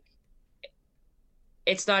it's like...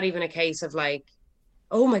 It's not even a case of like,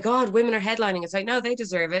 oh my God, women are headlining. It's like, no, they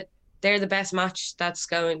deserve it. They're the best match that's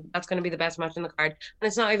going to be the best match on the card. And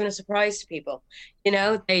it's not even a surprise to people. You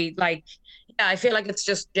know, they like, yeah, I feel like it's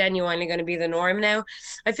just genuinely going to be the norm now.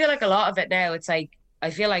 I feel like a lot of it now, it's like, I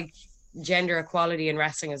feel like gender equality in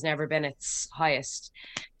wrestling has never been its highest.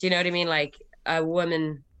 Do you know what I mean? Like, a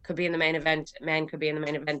woman could be in the main event, men could be in the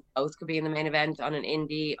main event, both could be in the main event, on an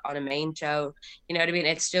indie, on a main show. You know what I mean?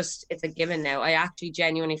 It's a given now. I actually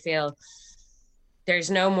genuinely feel there's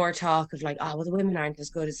no more talk of like, oh, well, the women aren't as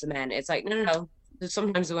good as the men. It's like, no.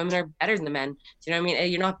 Sometimes the women are better than the men. Do you know what I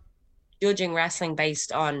mean? You're not judging wrestling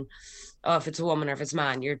based on, oh, if it's a woman or if it's a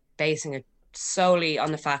man. You're basing it solely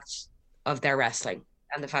on the fact of their wrestling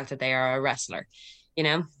and the fact that they are a wrestler, you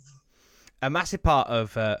know? A massive part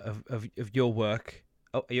of your work...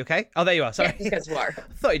 Oh, are you okay? Oh, there you are. Sorry. Yeah, I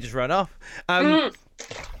thought you just run off. I'm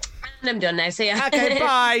done now, see ya. Okay,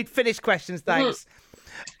 bye. Finished questions, thanks.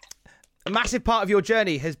 A massive part of your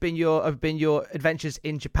journey has been your adventures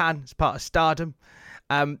in Japan as part of Stardom.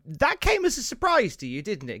 That came as a surprise to you,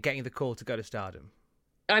 didn't it? Getting the call to go to Stardom.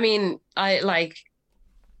 I mean,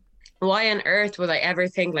 why on earth would I ever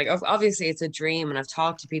think, like, obviously it's a dream, and I've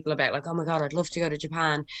talked to people about, like, oh my God, I'd love to go to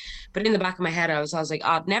Japan. But in the back of my head, I was like,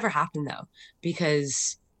 oh, it'd never happen though,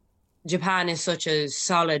 because Japan is such a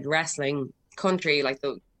solid wrestling country. Like,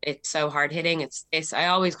 it's so hard hitting. I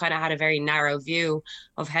always kind of had a very narrow view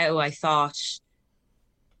of how I thought,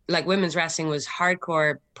 like, women's wrestling was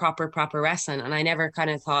hardcore, proper wrestling. And I never kind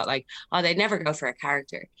of thought, like, oh, they'd never go for a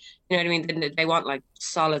character. You know what I mean? They want, like,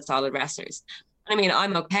 solid wrestlers. I mean,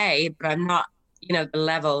 I'm okay, but I'm not, the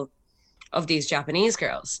level of these Japanese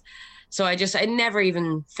girls. So it never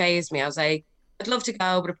even phased me. I was like, I'd love to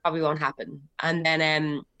go, but it probably won't happen. And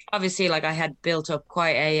then, obviously, like, I had built up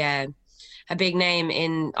quite a big name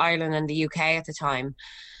in Ireland and the UK at the time.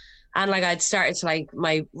 And, like, I'd started to, like,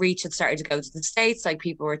 my reach had started to go to the States. Like,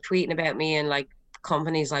 people were tweeting about me, and, like,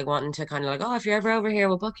 companies, like, wanting to kind of, like, oh, if you're ever over here,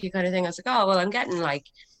 we'll book you, kind of thing. I was like, oh, well, I'm getting, like,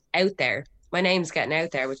 out there. My name's getting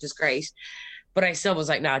out there, which is great. But I still was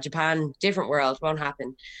like, nah, Japan, different world, won't happen.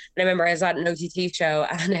 And I remember I was at an OTT show,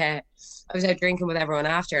 and I was out drinking with everyone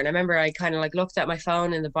after. And I remember I kind of, like, looked at my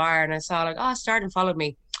phone in the bar, and I saw, like, oh, Stardom followed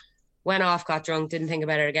me. Went off, got drunk, didn't think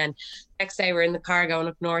about it again. Next day, we're in the car going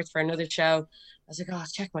up north for another show. I was like, oh,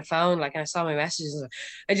 check my phone. Like, and I saw my messages.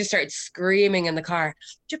 I just started screaming in the car,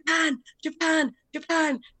 Japan, Japan,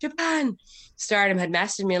 Japan, Japan. Stardom had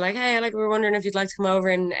messaged me like, hey, like, we're wondering if you'd like to come over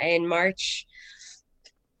in March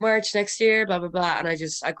next year, blah, blah, blah. And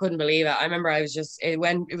I couldn't believe it. I remember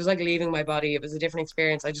it was like leaving my body. It was a different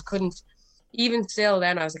experience. I just couldn't, even still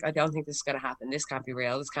then, I was like, I don't think this is going to happen. This can't be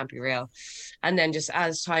real. This can't be real. And then just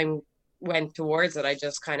as time went towards it, I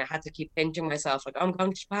just kind of had to keep pinching myself, like, I'm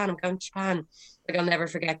going to Japan. Like, I'll never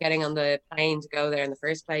forget getting on the plane to go there in the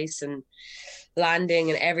first place and landing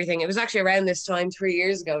and everything. It was actually around this time 3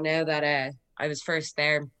 years ago now that I was first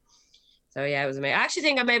there. So yeah, it was amazing. I actually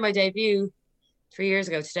think I made my debut 3 years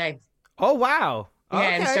ago today. Oh, wow.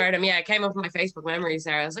 Yeah, in Stardom. Yeah, it came up in my Facebook memories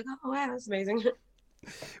there. I was like, oh, wow, that's amazing.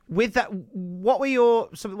 With that,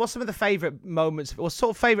 what's some of the favourite moments, or sort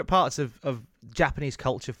of favourite parts of Japanese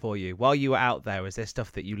culture for you while you were out there? Was there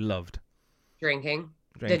stuff that you loved? Drinking.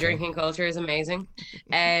 The drinking culture is amazing.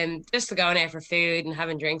 Just going out for food and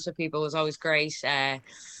having drinks with people was always great.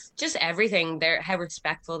 Just everything. How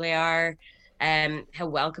respectful they are, how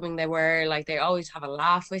welcoming they were. Like, they always have a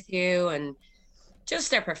laugh with you, and just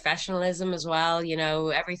their professionalism as well.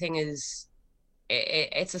 Everything is,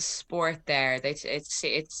 it's a sport there. It's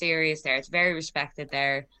serious there. It's very respected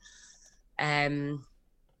there.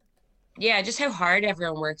 Yeah, just how hard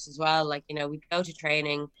everyone works as well. Like, we go to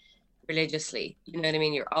training religiously. You know what I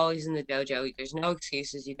mean? You're always in the dojo. There's no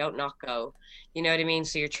excuses. You don't not go. You know what I mean?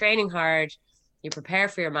 So you're training hard. You prepare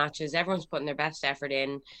for your matches. Everyone's putting their best effort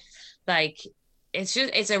in. Like, it's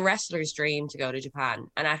a wrestler's dream to go to Japan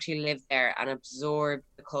and actually live there and absorb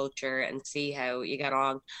the culture and see how you get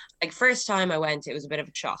on. Like, first time I went, it was a bit of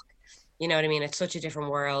a shock. You know what I mean? It's such a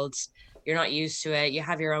different world. You're not used to it. You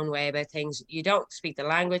have your own way about things. You don't speak the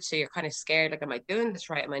language, so you're kind of scared. Like, am I doing this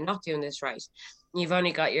right? Am I not doing this right? You've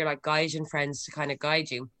only got your, like, gaijin friends to kind of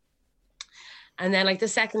guide you. And then, like, the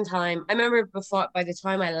second time, I remember by the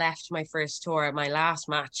time I left my first tour, my last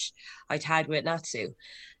match, I tagged with Natsu.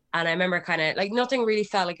 And I remember kind of, like, nothing really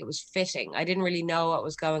felt like it was fitting. I didn't really know what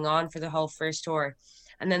was going on for the whole first tour.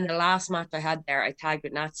 And then the last match I had there, I tagged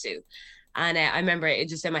with Natsu. And I remember it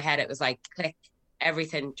just in my head, it was like, click,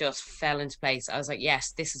 everything just fell into place. I was like,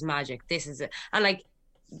 yes, this is magic. This is it. And, like,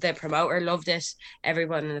 the promoter loved it.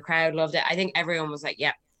 Everyone in the crowd loved it. I think everyone was like,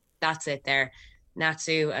 yeah, that's it there.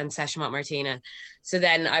 Natsu and Seshimot Martina. So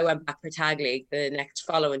then I went back for Tag League the next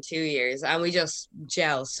following 2 years, and we just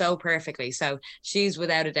gel so perfectly. So she's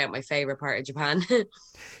without a doubt my favorite part of Japan.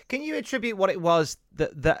 Can you attribute what it was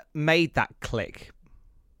that made that click?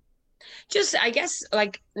 Just, I guess,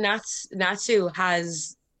 like, Natsu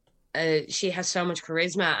has she has so much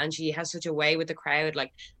charisma, and she has such a way with the crowd.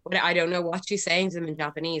 Like, I don't know what she's saying to them in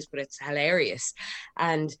Japanese, but it's hilarious.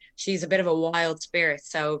 And she's a bit of a wild spirit.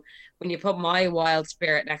 So when you put my wild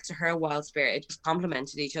spirit next to her wild spirit, it just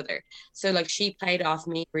complemented each other. So, like, she played off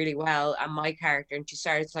me really well and my character, and she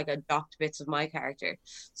started to, like, adopt bits of my character.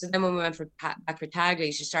 So then when we went back for Tag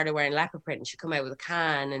League, she started wearing leopard print, and she'd come out with a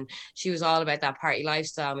can, and she was all about that party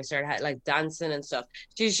lifestyle. And we started, like, dancing and stuff.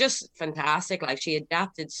 She was just fantastic. Like, she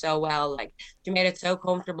adapted so well. Like, she made it so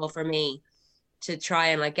comfortable for me to try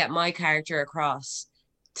and, like, get my character across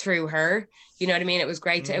through her. You know what I mean? It was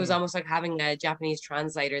great. It was almost like having a Japanese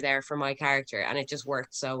translator there for my character, and it just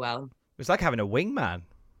worked so well. It was like having a wingman.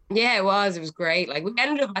 Yeah, it was. It was great. Like we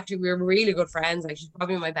ended up actually, we were really good friends. Like she's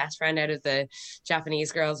probably my best friend out of the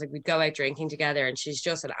Japanese girls. Like we'd go out drinking together, and she's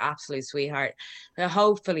just an absolute sweetheart. Now,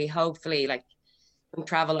 hopefully, like when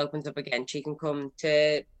travel opens up again, she can come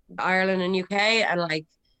to Ireland and UK and like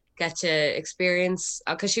get to experience.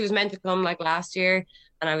 Because she was meant to come like last year,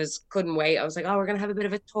 and couldn't wait. I was like, oh, we're gonna have a bit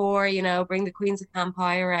of a tour, bring the Queens of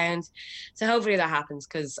Campai around. So hopefully that happens,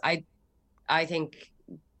 because I think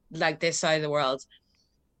like this side of the world,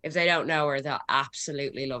 if they don't know her, they'll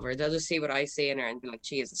absolutely love her. They'll just see what I see in her and be like,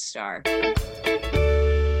 she is a star.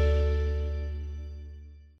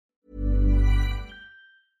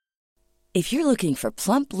 If you're looking for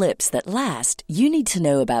plump lips that last, you need to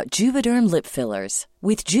know about Juvederm lip fillers.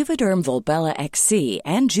 With Juvederm Volbella XC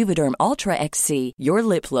and Juvederm Ultra XC, your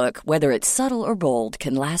lip look, whether it's subtle or bold,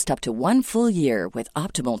 can last up to 1 full year with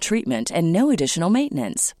optimal treatment and no additional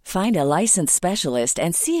maintenance. Find a licensed specialist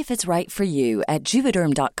and see if it's right for you at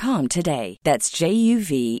Juvederm.com today. That's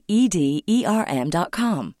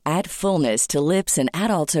JUVEDERM.com. Add fullness to lips in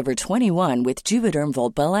adults over 21 with Juvederm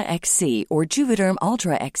Volbella XC or Juvederm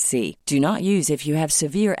Ultra XC. Do not use if you have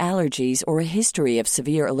severe allergies or a history of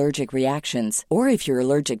severe allergic reactions, or if you're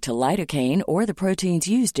allergic to lidocaine or the proteins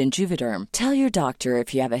used in Juvederm. Tell your doctor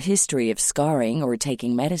if you have a history of scarring or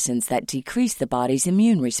taking medicines that decrease the body's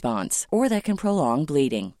immune response or that can prolong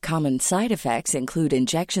bleeding. Common side effects include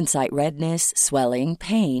injection site redness, swelling,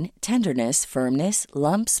 pain, tenderness, firmness,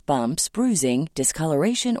 lumps, bumps, bruising,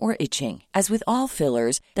 discoloration, or itching. As with all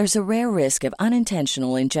fillers, there's a rare risk of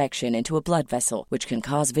unintentional injection into a blood vessel, which can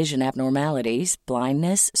cause vision abnormalities,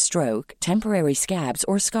 blindness, stroke, temporary scabs,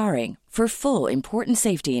 or scarring. For full important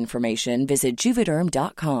safety information, visit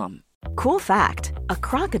Juvederm.com. Cool fact, a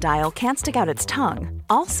crocodile can't stick out its tongue.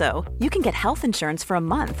 Also, you can get health insurance for a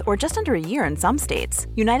month or just under a year in some states.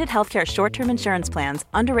 United Healthcare short-term insurance plans,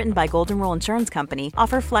 underwritten by Golden Rule Insurance Company,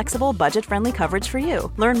 offer flexible, budget-friendly coverage for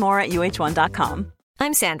you. Learn more at UH1.com.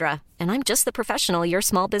 I'm Sandra, and I'm just the professional your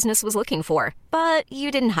small business was looking for. But you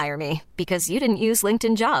didn't hire me because you didn't use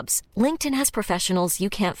LinkedIn Jobs. LinkedIn has professionals you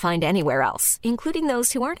can't find anywhere else, including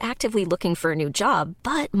those who aren't actively looking for a new job,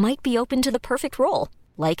 but might be open to the perfect role,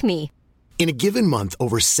 like me. In a given month,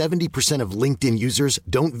 over 70% of LinkedIn users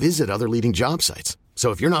don't visit other leading job sites. So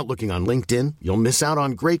if you're not looking on LinkedIn, you'll miss out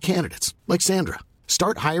on great candidates like Sandra.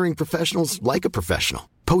 Start hiring professionals like a professional.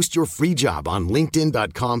 Post your free job on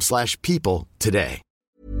linkedin.com/people today.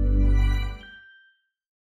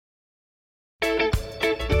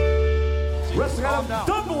 Wrestling out of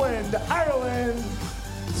Dublin, Ireland,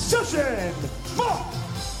 Sushin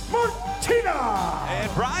Martina.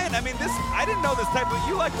 And Brian, I mean, I didn't know this type of,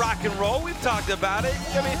 you like rock and roll, we've talked about it.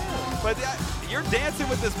 I mean, but you're dancing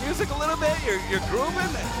with this music a little bit, you're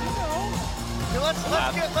grooving. Let's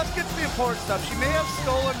get to the important stuff. She may have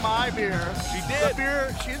stolen my beer. She did. The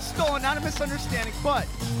beer, she had stolen, not a misunderstanding, but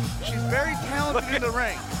she's very talented in the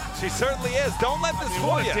ring. She certainly is. Don't let this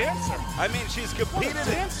fool you. Dancer. I mean, she's competed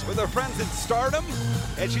with her friends in Stardom,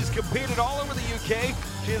 and she's competed all over the UK.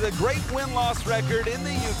 She has a great win-loss record in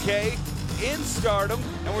the UK, in Stardom,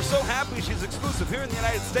 and we're so happy she's exclusive here in the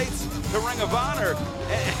United States to Ring of Honor.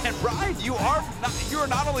 And Brian, you are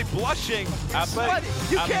not only blushing, but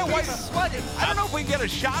you can't wait. I don't know if we can get a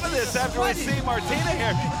shot of this after we see Martina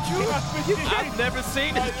here. I've never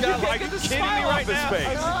seen this guy. Like, you kidding me right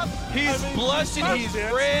now? He's blushing. He's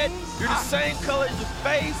red. You're the same color as your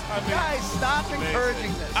face. Guys, stop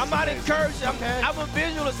encouraging this. I'm not encouraging. I'm a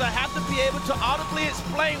visualist. I have to be able to audibly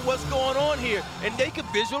explain what's going on here, and they can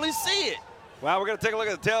visually see it. Well, we're going to take a look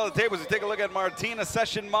at the tail of the tape as we take a look at Martina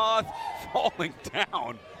Session Moth falling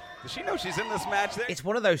down. Does she know she's in this match there? It's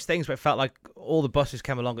one of those things where it felt like all the buses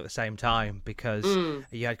came along at the same time, because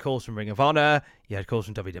you had calls from Ring of Honor, you had calls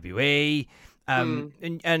from WWE, and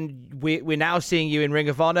we're now seeing you in Ring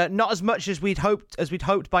of Honor. Not as much as we'd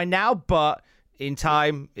hoped by now, but in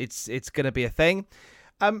time, it's going to be a thing.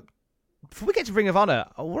 Before we get to Ring of Honor,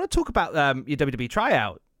 I want to talk about your WWE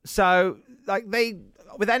tryout. So, like,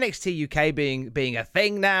 with NXT UK being a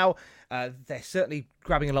thing now, they're certainly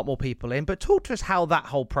grabbing a lot more people in. But talk to us how that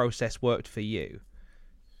whole process worked for you.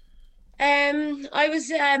 I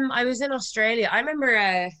was in Australia. I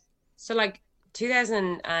remember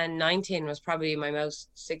 2019 was probably my most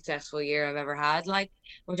successful year I've ever had,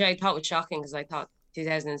 which I thought was shocking because I thought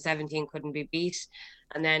 2017 couldn't be beat.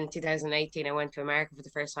 And then 2018 I went to America for the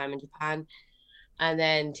first time, in Japan. And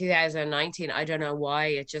then 2019, I don't know why,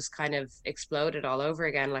 it just kind of exploded all over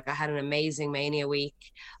again. Like, I had an amazing Mania week.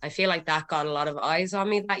 I feel like that got a lot of eyes on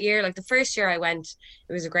me that year. Like, the first year I went,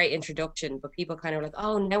 it was a great introduction, but people kind of were like,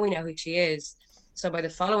 oh, now we know who she is. So by the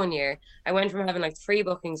following year, I went from having like 3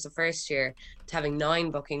 bookings the first year to having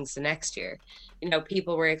 9 bookings the next year. You know,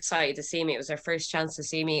 people were excited to see me. It was their first chance to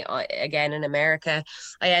see me again in America.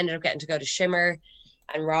 I ended up getting to go to Shimmer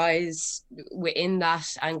and Rise within that,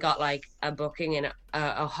 and got like a booking in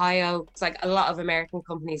Ohio. It's like a lot of American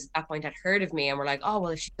companies at that point had heard of me and were like, oh,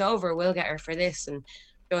 well, if she's over, we'll get her for this and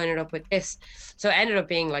join it up with this. So it ended up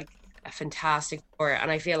being like a fantastic tour.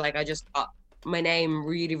 And I feel like I just got my name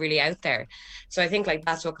really, really out there. So I think like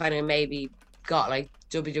that's what kind of maybe got like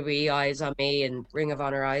WWE eyes on me and Ring of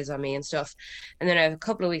Honor eyes on me and stuff. And then a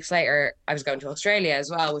couple of weeks later, I was going to Australia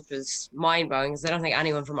as well, which was mind-blowing because I don't think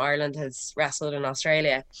anyone from Ireland has wrestled in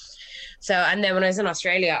Australia. So, and then when I was in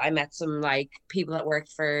Australia, I met some like people that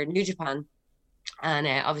worked for New Japan, and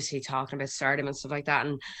obviously talking about Stardom and stuff like that.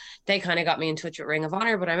 And they kind of got me in touch with Ring of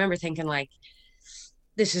Honor. But I remember thinking like,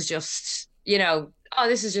 this is just, you know, oh,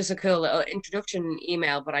 this is just a cool little introduction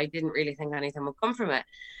email, but I didn't really think anything would come from it.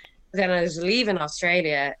 Then I was leaving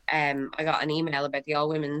Australia, I got an email about the all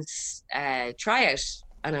women's tryout,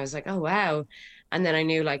 and I was like, oh wow. And then I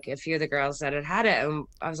knew like a few of the girls that had had it, and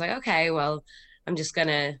I was like, okay, well, I'm just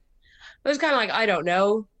gonna. It was kind of like, I don't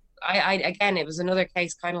know. I again, it was another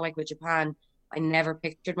case, kind of like with Japan. I never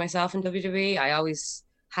pictured myself in WWE. I always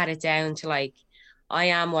had it down to like, I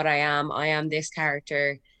am what I am. I am this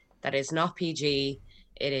character that is not PG.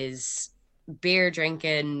 It is beer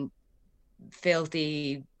drinking,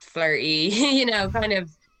 filthy, flirty, you know, kind of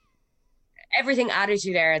everything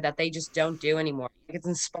attitude era that they just don't do anymore. Like, it's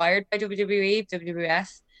inspired by WWE,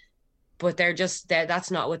 WWF, but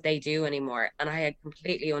that's not what they do anymore. And I had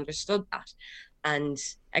completely understood that and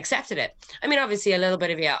accepted it. I mean, obviously a little bit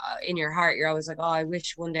of you in your heart, you're always like, oh, I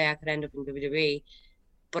wish one day I could end up in WWE,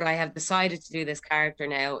 but I have decided to do this character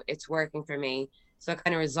now. It's working for me. So I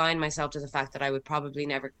kind of resigned myself to the fact that I would probably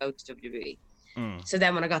never go to WWE. So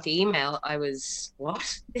then when I got the email, I was,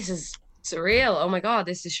 what? This is surreal. Oh my God,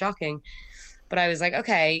 this is shocking. But I was like,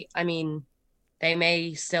 okay, I mean, they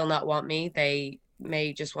may still not want me. They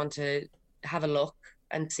may just want to have a look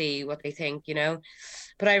and see what they think, you know?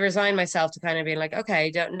 But I resigned myself to kind of being like,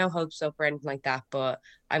 okay, no hopes up or anything like that, but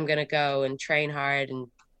I'm going to go and train hard and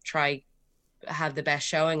try have the best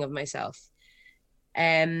showing of myself.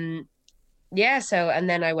 Yeah, so, and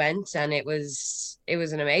then I went, and it was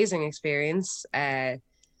an amazing experience. Yeah,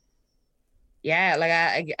 like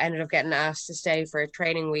I ended up getting asked to stay for a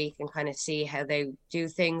training week and kind of see how they do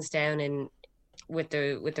things down in with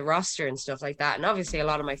the roster and stuff like that. And obviously a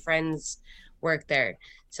lot of my friends worked there,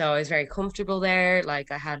 so I was very comfortable there.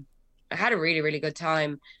 Like I had a really, really good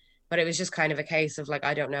time, but it was just kind of a case of like,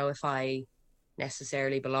 I don't know if I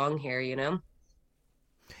necessarily belong here, you know?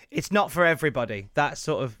 It's not for everybody. That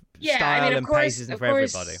sort of style and pace isn't for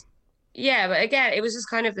everybody. Yeah, but again, it was just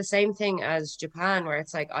kind of the same thing as Japan, where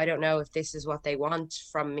it's like, I don't know if this is what they want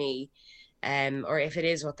from me, or if it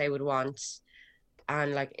is what they would want.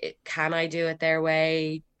 And like, can I do it their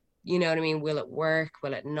way? You know what I mean? Will it work?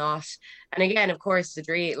 Will it not? And again, of course, the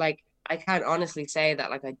dream, like, I can't honestly say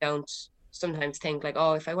that, like, I don't sometimes think like,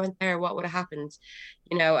 oh, if I went there, what would have happened?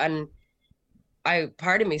 You know, and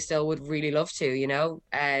part of me still would really love to, you know.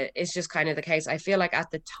 It's just kind of the case. I feel like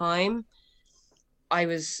at the time I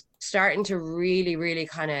was starting to really, really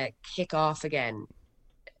kind of kick off again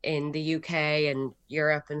in the UK and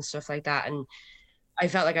Europe and stuff like that. And I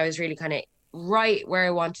felt like I was really kind of right where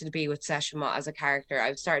I wanted to be with Seshima as a character.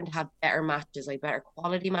 I was starting to have better matches, like better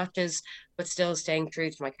quality matches, but still staying true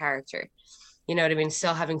to my character. You know what I mean?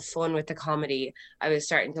 Still having fun with the comedy. I was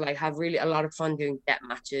starting to like have really a lot of fun doing death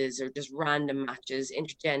matches or just random matches,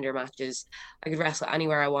 intergender matches. I could wrestle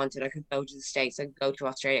anywhere I wanted. I could go to the States. I could go to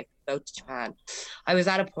Australia. I could go to Japan. I was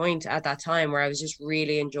at a point at that time where I was just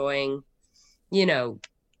really enjoying, you know,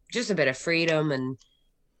 just a bit of freedom and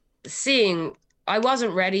seeing. I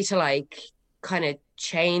wasn't ready to like kind of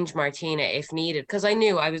change Martina if needed, because I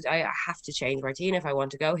knew I have to change Martina if I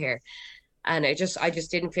want to go here. And I just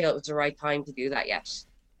didn't feel it was the right time to do that yet.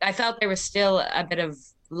 I felt there was still a bit of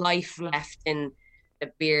life left in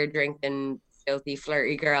the beer drinking, filthy,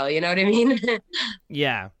 flirty girl. You know what I mean?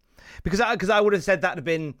 Yeah, because I would have said that had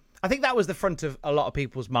been. I think that was the front of a lot of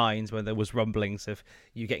people's minds when there was rumblings of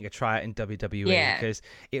you getting a tryout in WWE. Yeah. Because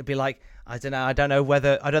it'd be like, I don't know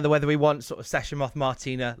whether we want sort of Session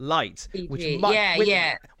Martina light,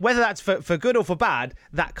 whether that's for good or for bad.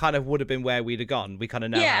 That kind of would have been where we'd have gone. We kind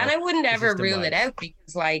of know. Yeah, and I wouldn't ever rule it out,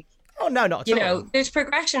 because like, oh no, not at all. You know, there's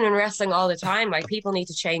progression in wrestling all the time. Like, people need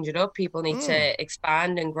to change it up. People need to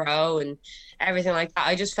expand and grow and everything like that.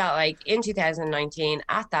 I just felt like in 2019,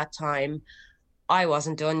 at that time, I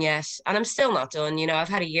wasn't done yet, and I'm still not done. You know, I've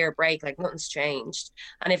had a year break, like nothing's changed.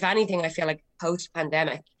 And if anything, I feel like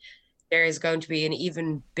post-pandemic, there is going to be an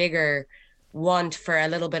even bigger want for a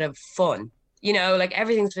little bit of fun. You know, like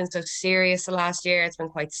everything's been so serious the last year. It's been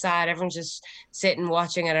quite sad. Everyone's just sitting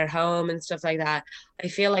watching it at home and stuff like that. I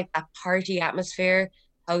feel like that party atmosphere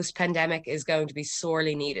post-pandemic is going to be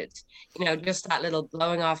sorely needed. You know, just that little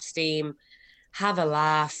blowing off steam, have a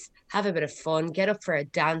laugh, have a bit of fun, get up for a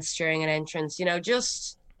dance during an entrance, you know,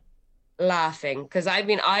 just laughing. Because I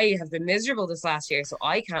have been miserable this last year, so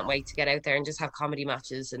I can't wait to get out there and just have comedy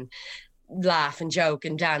matches and laugh and joke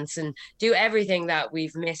and dance and do everything that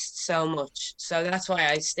we've missed so much. So that's why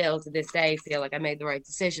I still to this day feel like I made the right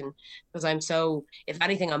decision, because I'm so, if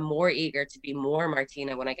anything, I'm more eager to be more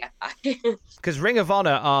Martina when I get back. Because Ring of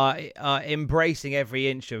Honor are embracing every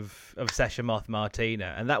inch of Session Moth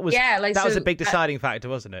Martina, and that was was a big deciding factor,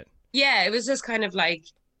 wasn't it? Yeah, it was just kind of like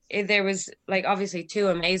there was like obviously two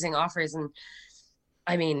amazing offers, and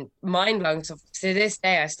I mean, mind-blowing. So to this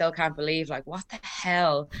day, I still can't believe, like, what the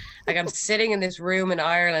hell? Like, I'm sitting in this room in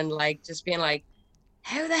Ireland, like, just being like,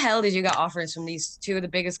 how the hell did you get offers from these two of the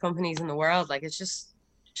biggest companies in the world? Like, it's just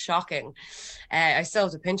shocking. I still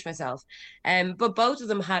have to pinch myself. But both of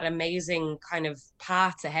them had amazing kind of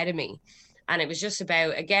paths ahead of me. And it was just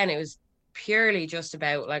about, again, it was purely just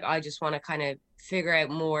about, like, I just want to kind of figure out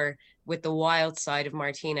more with the wild side of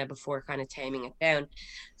Martina before kind of taming it down.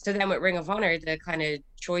 So then with Ring of Honor, the kind of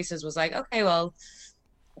choices was like, okay, well,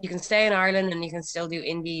 you can stay in Ireland and you can still do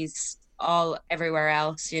indies all everywhere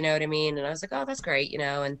else, you know what I mean? And I was like, oh, that's great, you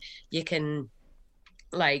know, and you can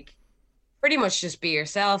like pretty much just be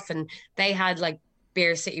yourself. And they had like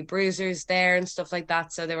Beer City Bruisers there and stuff like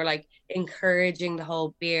that. So they were like encouraging the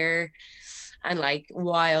whole beer and like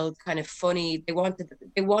wild, kind of funny. They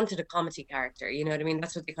wanted a comedy character, you know what I mean?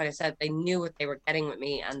 That's what they kind of said. They knew what they were getting with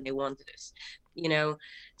me and they wanted it, you know?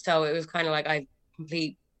 So it was kind of like I had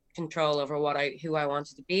complete control over who I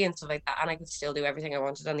wanted to be and stuff like that. And I could still do everything I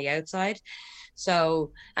wanted on the outside.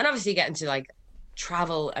 So, and obviously getting to like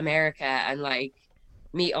travel America and like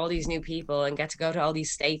meet all these new people and get to go to all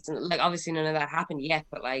these states. And like, obviously none of that happened yet,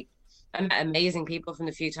 but like, I met amazing people from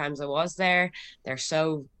the few times I was there. They're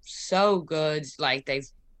so good. Like they've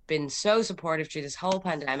been so supportive through this whole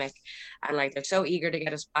pandemic, and like they're so eager to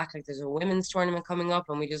get us back. Like there's a women's tournament coming up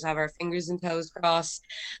and we just have our fingers and toes crossed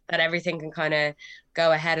that everything can kind of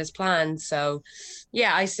go ahead as planned. So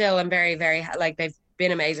yeah, I still am very, very, like they've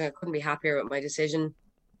been amazing. I couldn't be happier with my decision.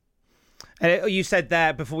 And you said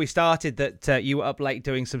there before we started that you were up late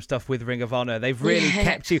doing some stuff with Ring of Honor. They've really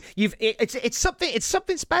kept you. It's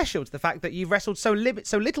something special to the fact that you've wrestled so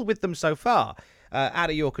little with them so far,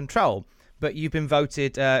 out of your control. But you've been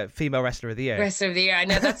voted Female Wrestler of the Year. Wrestler of the Year. I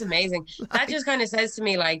know, that's amazing. That just kind of says to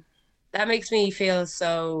me, like, that makes me feel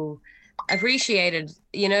so appreciated.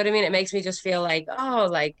 You know what I mean? It makes me just feel like, oh,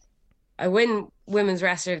 like, I win Women's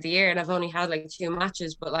Wrestler of the Year and I've only had like 2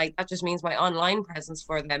 matches, but like that just means my online presence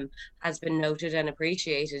for them has been noted and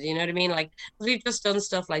appreciated. You know what I mean? Like we've just done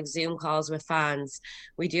stuff like Zoom calls with fans.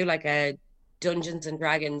 We do like a Dungeons and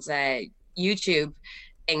Dragons YouTube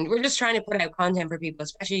thing. We're just trying to put out content for people,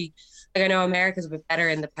 especially like I know America's a bit better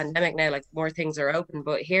in the pandemic now, like more things are open,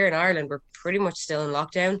 but here in Ireland we're pretty much still in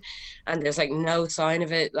lockdown and there's like no sign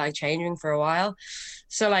of it like changing for a while.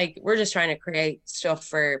 So like we're just trying to create stuff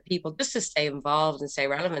for people just to stay involved and stay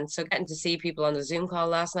relevant. So getting to see people on the Zoom call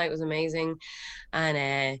last night was amazing.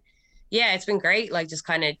 And yeah, it's been great, like just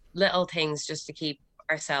kind of little things just to keep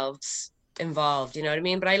ourselves involved, you know what I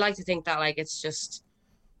mean? But I like to think that like it's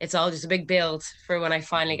all just a big build for when I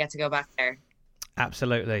finally get to go back there.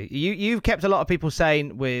 Absolutely. You've kept a lot of people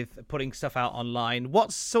sane with putting stuff out online.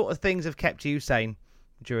 What sort of things have kept you sane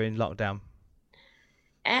during lockdown?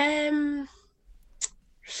 I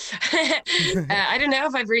don't know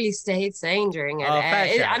if I've really stayed sane during it.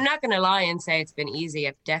 I'm not going to lie and say it's been easy.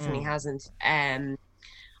 It definitely hasn't.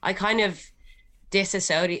 I kind of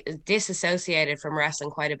disassociated from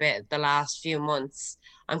wrestling quite a bit the last few months.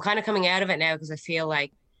 I'm kind of coming out of it now because I feel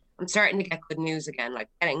like I'm starting to get good news again, like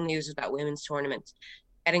getting news of that women's tournament,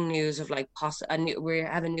 getting news of like we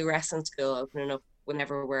have a new wrestling school opening up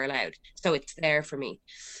whenever we're allowed. So it's there for me.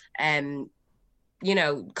 You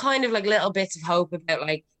know, kind of like little bits of hope about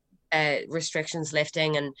like restrictions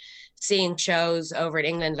lifting and seeing shows over in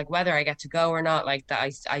England, like whether I get to go or not, like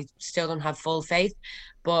that I still don't have full faith,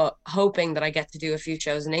 but hoping that I get to do a few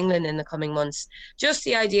shows in England in the coming months. Just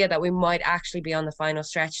the idea that we might actually be on the final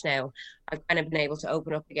stretch now. I've kind of been able to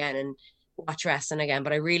open up again and watch wrestling again,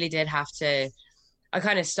 but I really did have to, I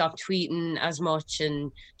kind of stopped tweeting as much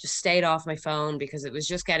and just stayed off my phone because it was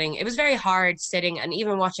very hard sitting and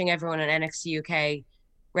even watching everyone on NXT UK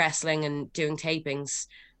wrestling and doing tapings.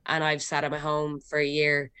 And I've sat at my home for a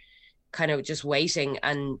year kind of just waiting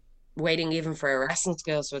and waiting even for a wrestling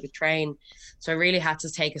school so I could train. So I really had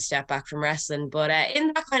to take a step back from wrestling. But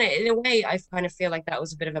in a way, I kind of feel like that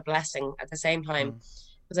was a bit of a blessing at the same time,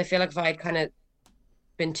 because I feel like if I had kind of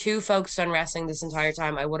been too focused on wrestling this entire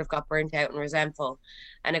time, I would have got burnt out and resentful,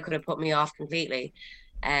 and it could have put me off completely.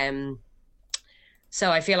 So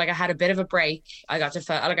I feel like I had a bit of a break. I got to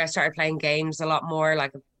feel like I started playing games a lot more.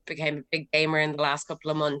 Like I became a big gamer in the last couple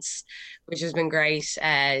of months, which has been great.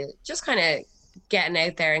 Just kind of getting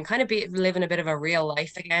out there and kind of living a bit of a real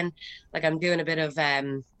life again. Like I'm doing a bit of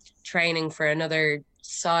training for another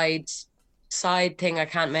side thing I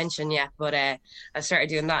can't mention yet, but I started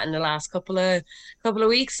doing that in the last couple of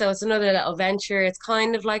weeks. So it's another little venture. It's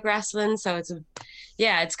kind of like wrestling, so it's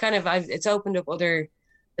opened up other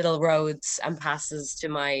little roads and passes to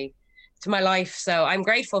my life. So I'm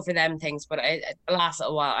grateful for them things, but the last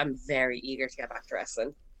little while I'm very eager to get back to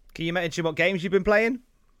wrestling. Can you mention what games you've been playing?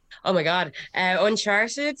 Oh my God.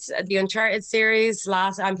 Uncharted, the Uncharted series.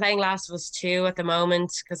 I'm playing Last of Us 2 at the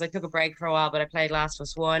moment because I took a break for a while, but I played Last of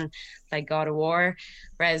Us 1, played God of War,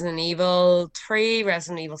 Resident Evil 3,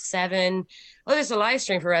 Resident Evil 7. Oh, there's a live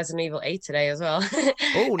stream for Resident Evil 8 today as well.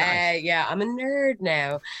 Oh, nice. Yeah, I'm a nerd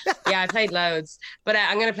now. Yeah, I played loads, but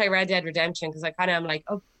I'm going to play Red Dead Redemption because I kind of am like,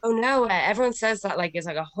 oh no, everyone says that like it's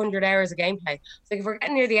like 100 hours of gameplay. It's like if we're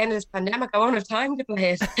getting near the end of this pandemic, I won't have time to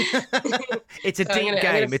play it. It's a deep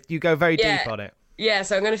game. You go very deep on it. Yeah,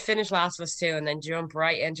 so I'm going to finish Last of Us 2 and then jump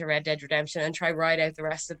right into Red Dead Redemption and try ride out the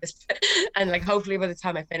rest of this. And like hopefully by the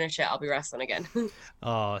time I finish it, I'll be wrestling again.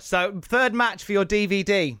 Oh, so third match for your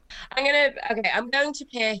DVD. I'm going to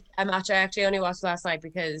pick a match I actually only watched last night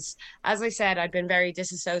because, as I said, I'd been very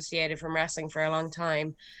disassociated from wrestling for a long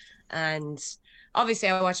time. And obviously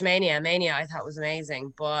I watched Mania. Mania I thought was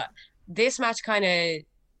amazing, but this match kind of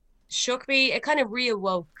shook me. It kind of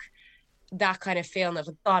reawoke that kind of feeling of,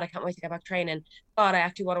 God, I can't wait to get back training. God, I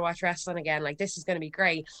actually want to watch wrestling again. Like, this is going to be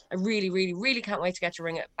great. I really, really, really can't wait to get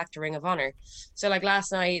back to Ring of Honor. So, like,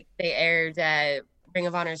 last night, they aired Ring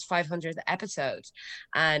of Honor's 500th episode.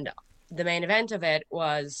 And the main event of it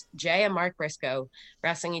was Jay and Mark Briscoe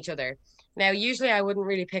wrestling each other. Now, usually I wouldn't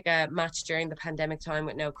really pick a match during the pandemic time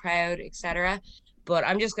with no crowd, etc. But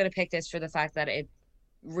I'm just going to pick this for the fact that it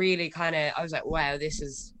really kind of, I was like, wow, this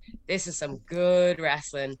is some good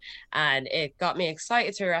wrestling, and it got me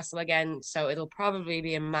excited to wrestle again. So it'll probably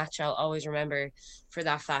be a match I'll always remember for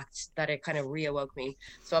that fact that it kind of reawoke me.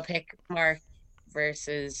 So I'll pick Mark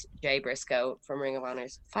versus Jay Briscoe from Ring of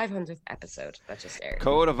Honor's 500th episode that just aired.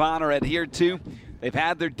 Code of Honor adhered to. They've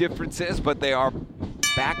had their differences, but they are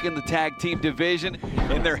back in the tag team division.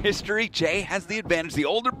 In their history, Jay has the advantage. The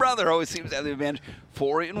older brother always seems to have the advantage.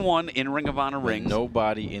 4-1 in Ring of Honor rings.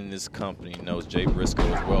 Nobody in this company knows Jay Briscoe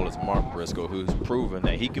as well as Mark Briscoe, who's proven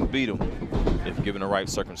that he can beat him if given the right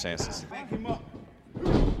circumstances.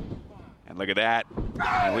 And look at that.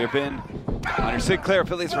 We've been under Sinclair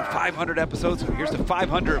affiliates for 500 episodes. Here's to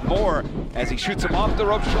 500 more as he shoots him off the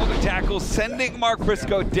rope, shoulder tackle, sending Mark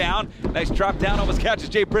Briscoe down. Nice drop down, almost catches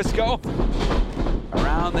Jay Briscoe.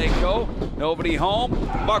 Around they go. Nobody home.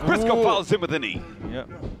 Mark Briscoe follows him with a knee. Yep.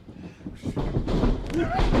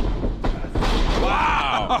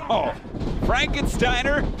 Wow!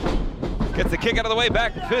 Frankensteiner gets the kick out of the way,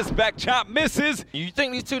 back fist, back chop, misses. You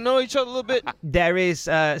think these two know each other a little bit? There is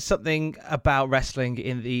something about wrestling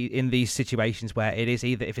in these situations where it is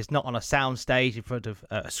either, if it's not on a sound stage in front of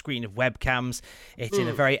a screen of webcams, it's in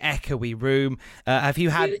a very echoey room. Have you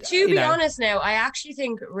had? To be honest, now I actually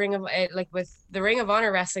think with the Ring of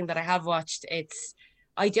Honor wrestling that I have watched,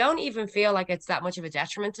 I don't even feel like it's that much of a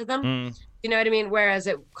detriment to them. You know what I mean? Whereas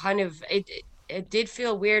it kind of it did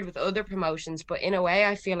feel weird with other promotions, but in a way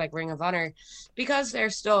I feel like Ring of Honor, because their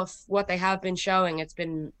stuff, what they have been showing, it's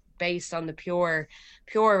been based on the pure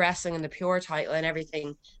wrestling and the pure title and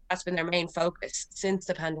everything. That's been their main focus since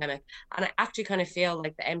the pandemic. And I actually kind of feel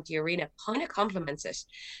like the empty arena kind of complements it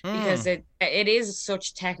because it is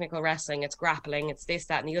such technical wrestling. It's grappling, it's this,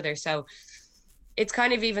 that, and the other. So it's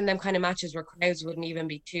kind of even them kind of matches where crowds wouldn't even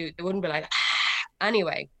be they wouldn't be like,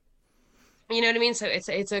 anyway. You know what I mean? So it's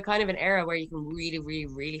a kind of an era where you can really, really,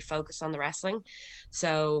 really focus on the wrestling.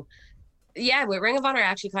 So yeah, with Ring of Honor, I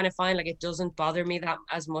actually kind of find like it doesn't bother me that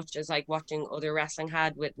as much as like watching other wrestling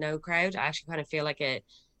had with no crowd. I actually kind of feel like it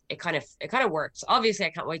kind of works. Obviously, I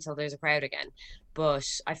can't wait till there's a crowd again, but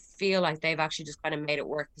I feel like they've actually just kind of made it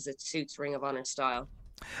work because it suits Ring of Honor style.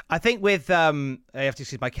 I think with I have to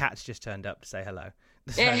excuse, my cat's just turned up to say hello.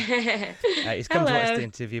 So, he's come to watch the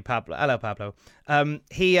interview. Pablo, hello, Pablo.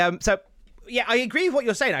 Yeah, I agree with what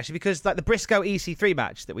you're saying actually, because like the Briscoe EC3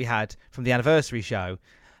 match that we had from the anniversary show,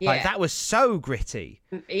 Like, that was so gritty.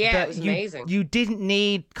 Yeah, it was amazing. You didn't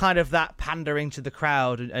need kind of that pandering to the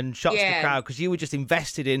crowd and shots to the crowd, because you were just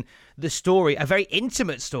invested in the story, a very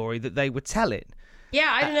intimate story that they were telling. Yeah,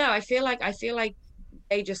 I don't know. I feel like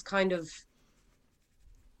they just kind of,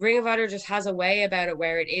 Ring of Honor just has a way about it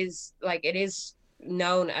where it is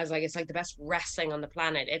known as like, it's like the best wrestling on the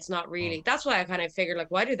planet. It's not really, that's why I kind of figured,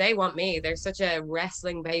 like, why do they want me? They're such a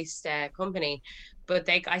wrestling based company, but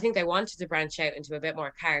I think they wanted to branch out into a bit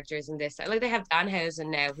more characters in this. Like, they have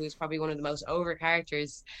Danhausen now, who's probably one of the most over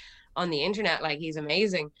characters on the internet. Like, he's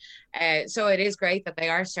amazing. So it is great that they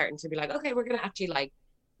are starting to be like, okay, we're gonna actually, like,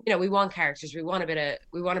 you know, we want characters, we want a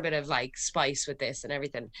bit of like spice with this and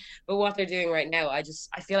everything. But what they're doing right now, I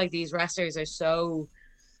feel like these wrestlers are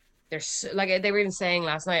like, they were even saying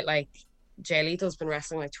last night, like, Jay Lethal's been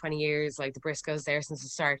wrestling like 20 years, like the Briscoes there since the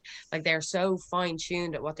start. Like, they're so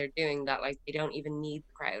fine-tuned at what they're doing that, like, they don't even need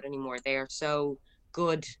the crowd anymore. They are so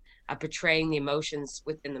good at portraying the emotions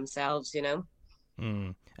within themselves, you know?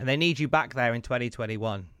 And they need you back there in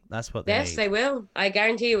 2021. That's what they need. Yes, they will. I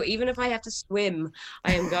guarantee you, even if I have to swim,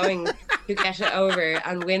 I am going to get it over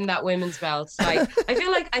and win that women's belt. Like, I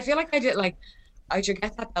feel like I should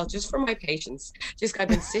get that belt just for my patience. I've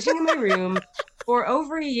been sitting in my room for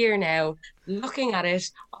over a year now, looking at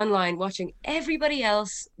it online, watching everybody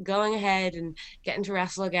else going ahead and getting to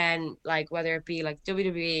wrestle again, like whether it be like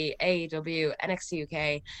WWE, AEW,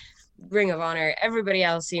 NXT UK, Ring of Honor, everybody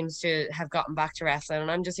else seems to have gotten back to wrestling, and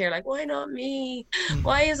I'm just here like, why not me?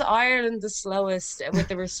 Why is Ireland the slowest with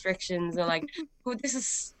the restrictions? And like, this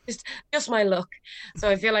is just my luck. So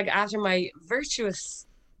I feel like after my virtuous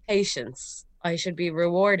patience, I should be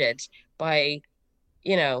rewarded by,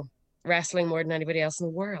 you know, wrestling more than anybody else in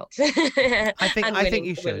the world. I think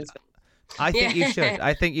you should. I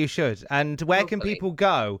think you should. And where can people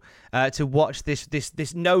go to watch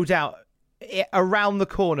this no doubt around the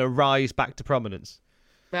corner rise back to prominence?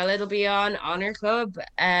 Well, it'll be on Honor Club,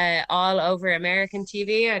 all over American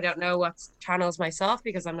TV. I don't know what channels myself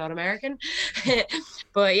because I'm not American.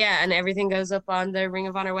 But yeah, and everything goes up on the Ring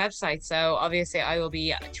of Honor website. So obviously I will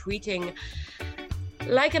be tweeting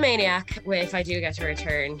like a maniac if I do get to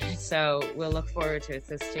return. So we'll look forward to it.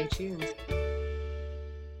 So stay tuned.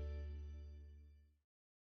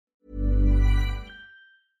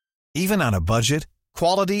 Even on a budget,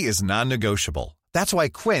 quality is non-negotiable. That's why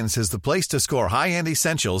Quince is the place to score high-end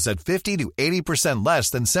essentials at 50 to 80% less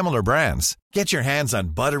than similar brands. Get your hands on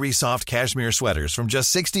buttery soft cashmere sweaters from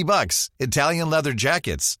just $60, Italian leather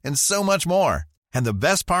jackets, and so much more. And the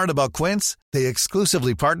best part about Quince, they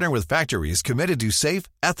exclusively partner with factories committed to safe,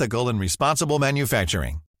 ethical, and responsible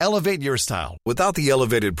manufacturing. Elevate your style without the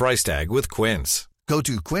elevated price tag with Quince. Go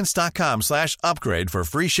to quince.com/upgrade for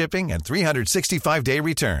free shipping and 365-day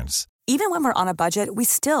returns. Even when we're on a budget, we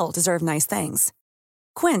still deserve nice things.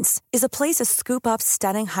 Quince is a place to scoop up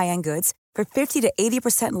stunning high-end goods for 50 to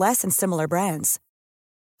 80% less than similar brands.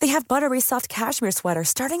 They have buttery soft cashmere sweaters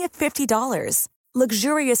starting at $50,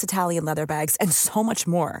 luxurious Italian leather bags, and so much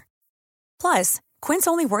more. Plus, Quince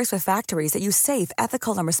only works with factories that use safe,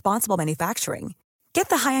 ethical, and responsible manufacturing. Get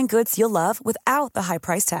the high-end goods you'll love without the high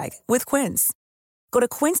price tag with Quince. Go to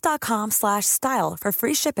quince.com/style for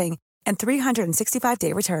free shipping and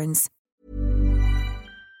 365-day returns.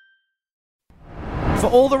 For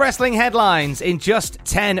all the wrestling headlines in just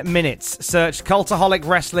 10 minutes, search Cultaholic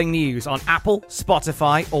Wrestling News on Apple,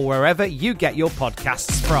 Spotify, or wherever you get your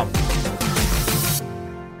podcasts from.